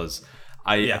of deltas.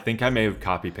 I think I may have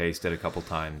copy pasted a couple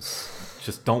times.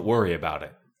 Just don't worry about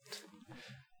it.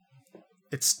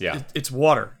 It's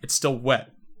water. It's still wet.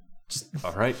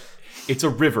 All right. It's a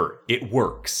river. It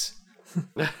works.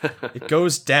 It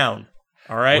goes down.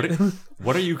 All right.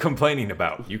 What are you complaining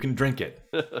about? You can drink it.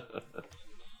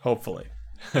 Hopefully.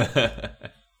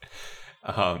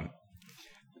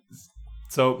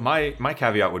 So my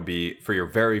caveat would be, for your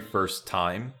very first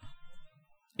time,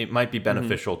 it might be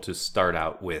beneficial to start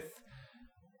out with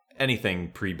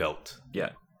anything pre-built. Yeah.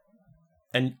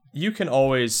 And you can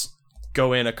always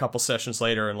go in a couple sessions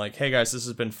later and like, hey guys, this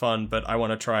has been fun, but I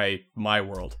want to try my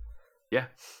world. Yeah.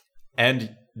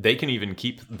 And they can even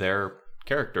keep their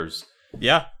characters.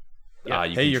 Yeah. You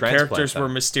Hey, can your transplant characters them. were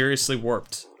mysteriously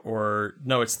warped. Or,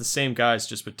 no, it's the same guys,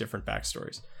 just with different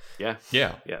backstories. Yeah.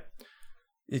 Yeah. Yeah.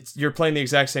 You're playing the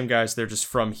exact same guys, they're just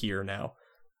from here now.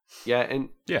 Yeah, and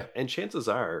Yeah. and chances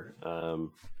are,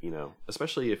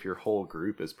 especially if your whole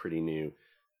group is pretty new,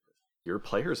 your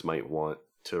players might want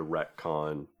to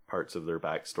retcon parts of their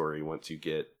backstory once you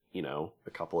get,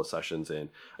 a couple of sessions in.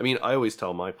 I mean, I always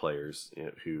tell my players,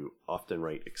 who often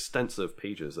write extensive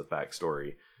pages of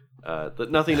backstory,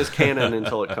 that nothing is canon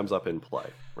until it comes up in play,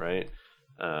 right?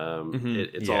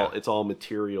 It's all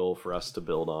material for us to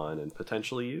build on and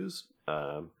potentially use.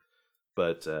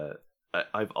 But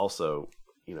I've also,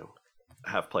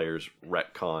 have players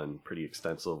retcon pretty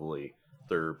extensively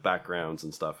their backgrounds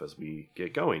and stuff as we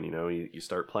get going. You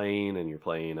start playing and you're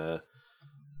playing a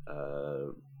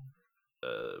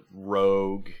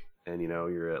rogue, and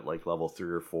you're at like level 3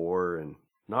 or 4 and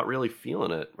not really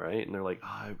feeling it, right? And they're like,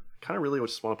 I kind of really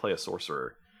just want to play a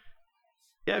sorcerer.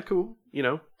 Yeah, cool.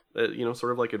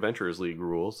 Sort of like Adventurers League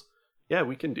rules. Yeah,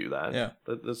 we can do that. Yeah.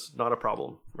 That's not a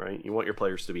problem, right? You want your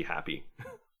players to be happy.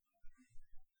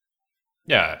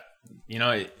 Yeah.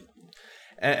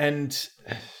 And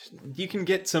you can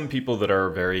get some people that are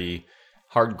very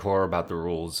hardcore about the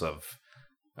rules of,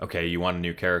 okay, you want a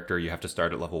new character, you have to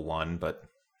start at level 1, but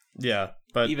Yeah,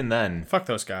 but even then... fuck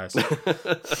those guys.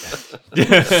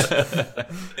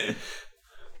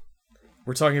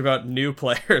 We're talking about new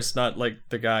players, not like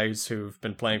the guys who've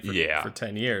been playing for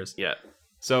 10 years. Yeah.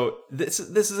 So this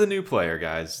is a new player,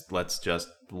 guys. Let's just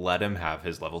let him have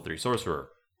his level 3 sorcerer.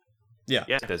 Yeah.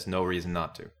 Yeah. There's no reason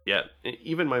not to. Yeah,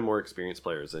 even my more experienced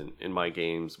players in my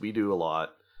games, we do a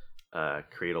lot,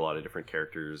 create a lot of different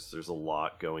characters. There's a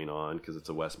lot going on because it's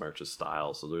a West Marches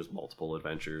style, so there's multiple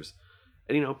adventures.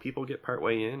 And, people get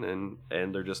partway in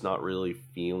and they're just not really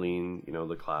feeling,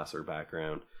 the class or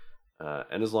background.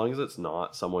 And as long as it's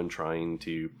not someone trying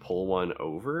to pull one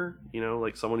over,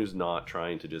 like someone who's not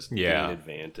trying to just gain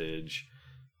advantage,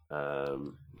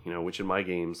 which in my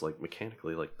games, like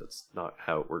mechanically, like that's not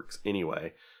how it works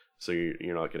anyway. So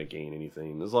you're not going to gain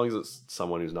anything as long as it's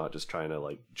someone who's not just trying to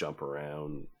like jump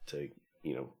around to,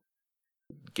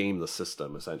 game the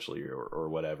system essentially or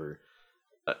whatever.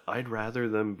 I'd rather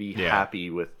them be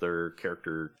happy with their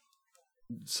character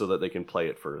so that they can play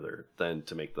it further than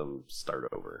to make them start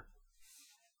over.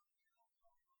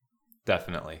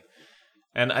 Definitely.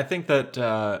 And I think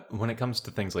that when it comes to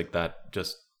things like that,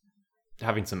 just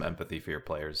having some empathy for your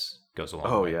players goes a long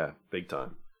way. Oh, yeah. Big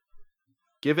time.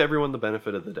 Give everyone the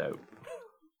benefit of the doubt.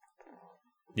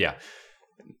 Yeah.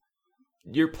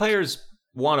 Your players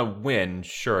want to win,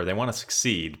 sure. They want to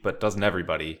succeed, but doesn't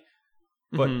everybody?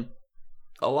 But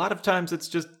a lot of times it's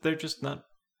just, they just want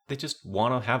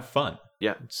to have fun.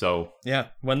 Yeah. So. Yeah.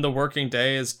 When the working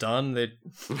day is done,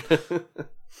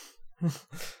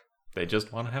 They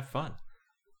just want to have fun.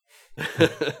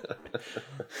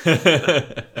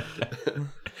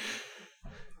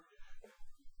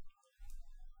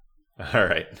 All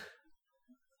right.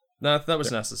 No, that was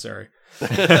necessary.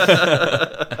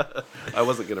 I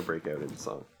wasn't going to break out in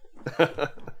song.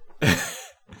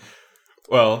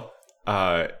 Well,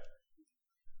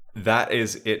 that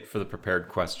is it for the prepared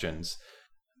questions.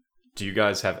 Do you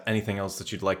guys have anything else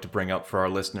that you'd like to bring up for our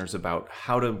listeners about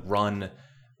how to run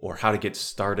or how to get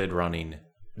started running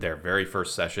their very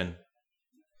first session?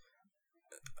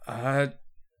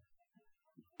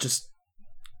 Just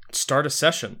start a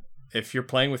session. If you're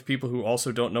playing with people who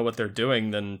also don't know what they're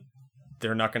doing, then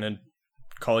they're not going to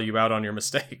call you out on your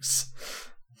mistakes.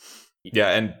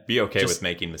 Yeah, and be okay with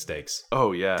making mistakes.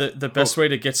 Oh, yeah. The best way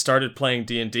to get started playing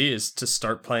D&D is to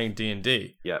start playing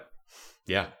D&D. Yep.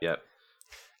 Yeah. Yep.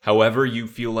 However you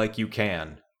feel like you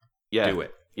can, do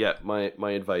it. Yeah,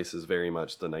 my advice is very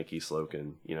much the Nike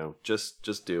slogan.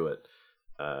 Just do it.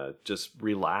 Just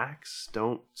relax.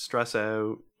 Don't stress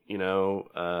out.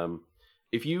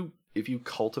 If you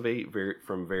cultivate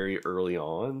from very early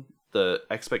on the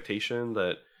expectation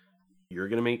that you're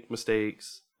gonna make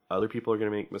mistakes, other people are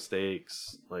gonna make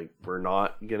mistakes. Like we're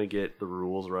not gonna get the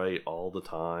rules right all the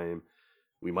time.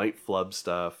 We might flub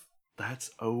stuff.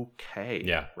 That's okay.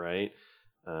 Yeah. Right.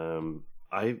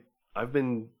 I've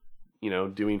been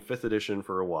doing 5th edition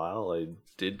for a while. I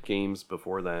did games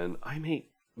before then. I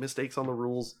make mistakes on the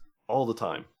rules all the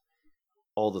time.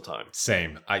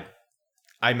 Same.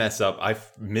 I mess up. I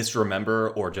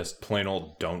misremember or just plain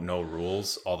old don't know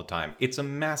rules all the time. It's a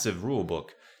massive rule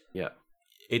book. Yeah.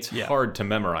 It's hard to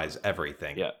memorize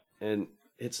everything. Yeah. And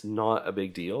it's not a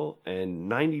big deal, and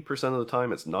 90% of the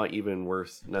time it's not even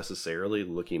worth necessarily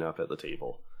looking up at the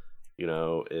table. You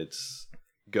know, it's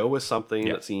go with something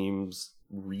that seems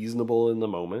reasonable in the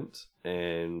moment,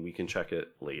 and we can check it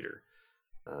later.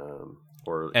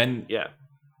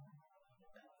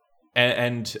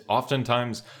 And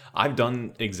oftentimes I've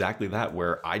done exactly that,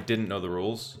 where I didn't know the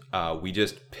rules. We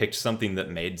just picked something that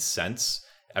made sense.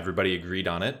 Everybody agreed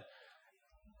on it.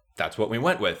 That's what we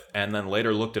went with. And then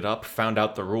later looked it up, found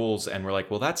out the rules, and we're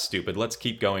like, well, that's stupid. Let's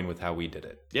keep going with how we did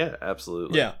it. Yeah,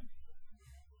 absolutely. Yeah.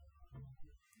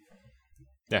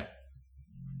 Yeah.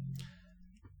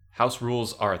 House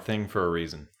rules are a thing for a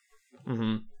reason.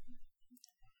 Mm-hmm.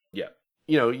 Yeah.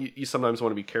 You know, you sometimes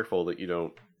want to be careful that you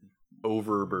don't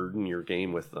overburden your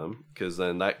game with them, because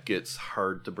then that gets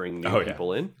hard to bring new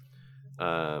people in.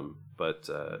 But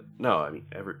no, I mean,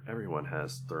 everyone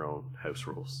has their own house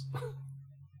rules.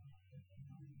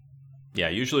 Yeah,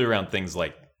 usually around things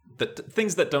like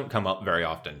things that don't come up very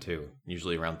often too.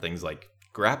 Usually around things like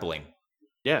grappling.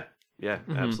 Yeah,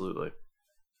 absolutely.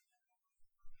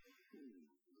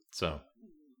 So,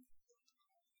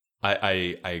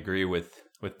 I agree with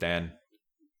Dan.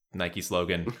 Nike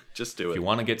slogan: just do it. If you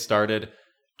want to get started,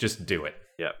 just do it.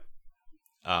 Yeah.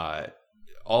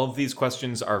 All of these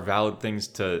questions are valid things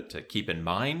to keep in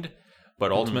mind,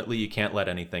 but ultimately you can't let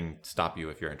anything stop you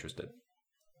if you're interested.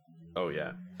 Oh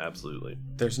yeah, absolutely.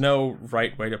 There's no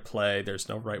right way to play. There's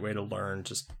no right way to learn.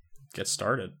 Just get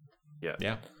started.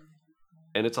 Yeah.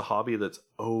 And it's a hobby that's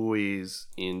always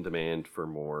in demand for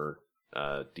more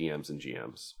DMs and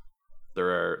GMs.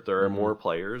 There are more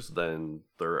players than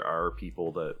there are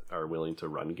people that are willing to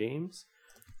run games.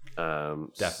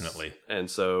 Definitely.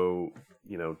 And so,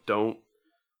 you know, don't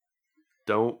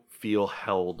feel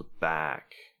held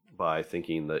back by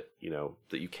thinking that, you know,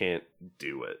 that you can't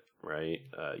do it, right?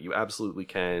 You absolutely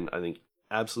can. I think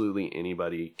absolutely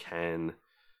anybody can.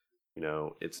 You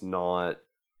know, it's not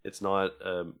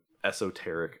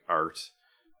esoteric art.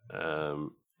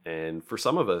 And for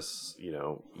some of us, you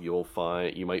know, you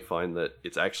might find that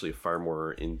it's actually a far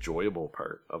more enjoyable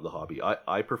part of the hobby.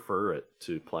 I prefer it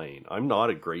to playing. I'm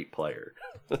not a great player.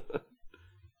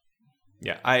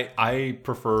 Yeah, I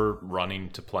prefer running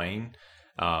to playing.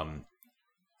 And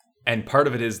part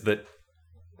of it is that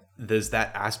there's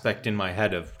that aspect in my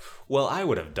head of, well, I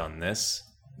would have done this,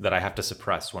 that I have to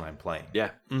suppress when I'm playing. Yeah.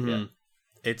 Mm-hmm. Yeah.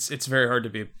 It's very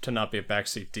hard to not be a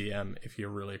backseat DM if you're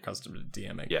really accustomed to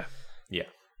DMing. Yeah. Yeah.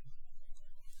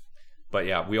 But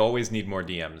yeah, we always need more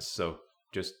DMs, so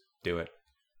just do it.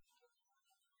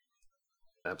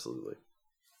 Absolutely.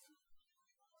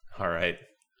 All right.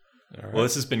 Well,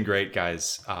 this has been great,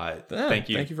 guys. Thank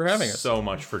you. Thank you for having us so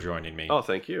much for joining me. Oh,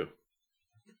 thank you.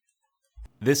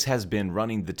 This has been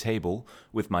Running the Table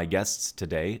with my guests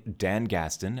today, Dan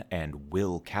Gaston and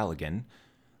Will Callaghan.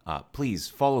 Please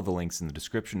follow the links in the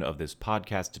description of this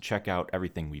podcast to check out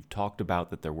everything we've talked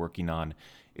about that they're working on.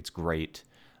 It's great.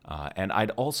 And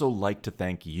I'd also like to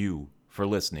thank you for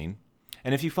listening.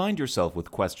 And if you find yourself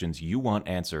with questions you want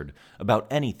answered about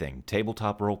anything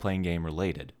tabletop role-playing game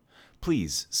related,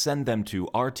 please send them to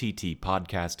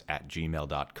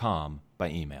rttpodcast@gmail.com by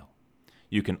email.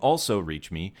 You can also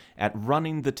reach me at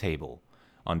Running the Table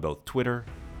on both Twitter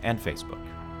and Facebook.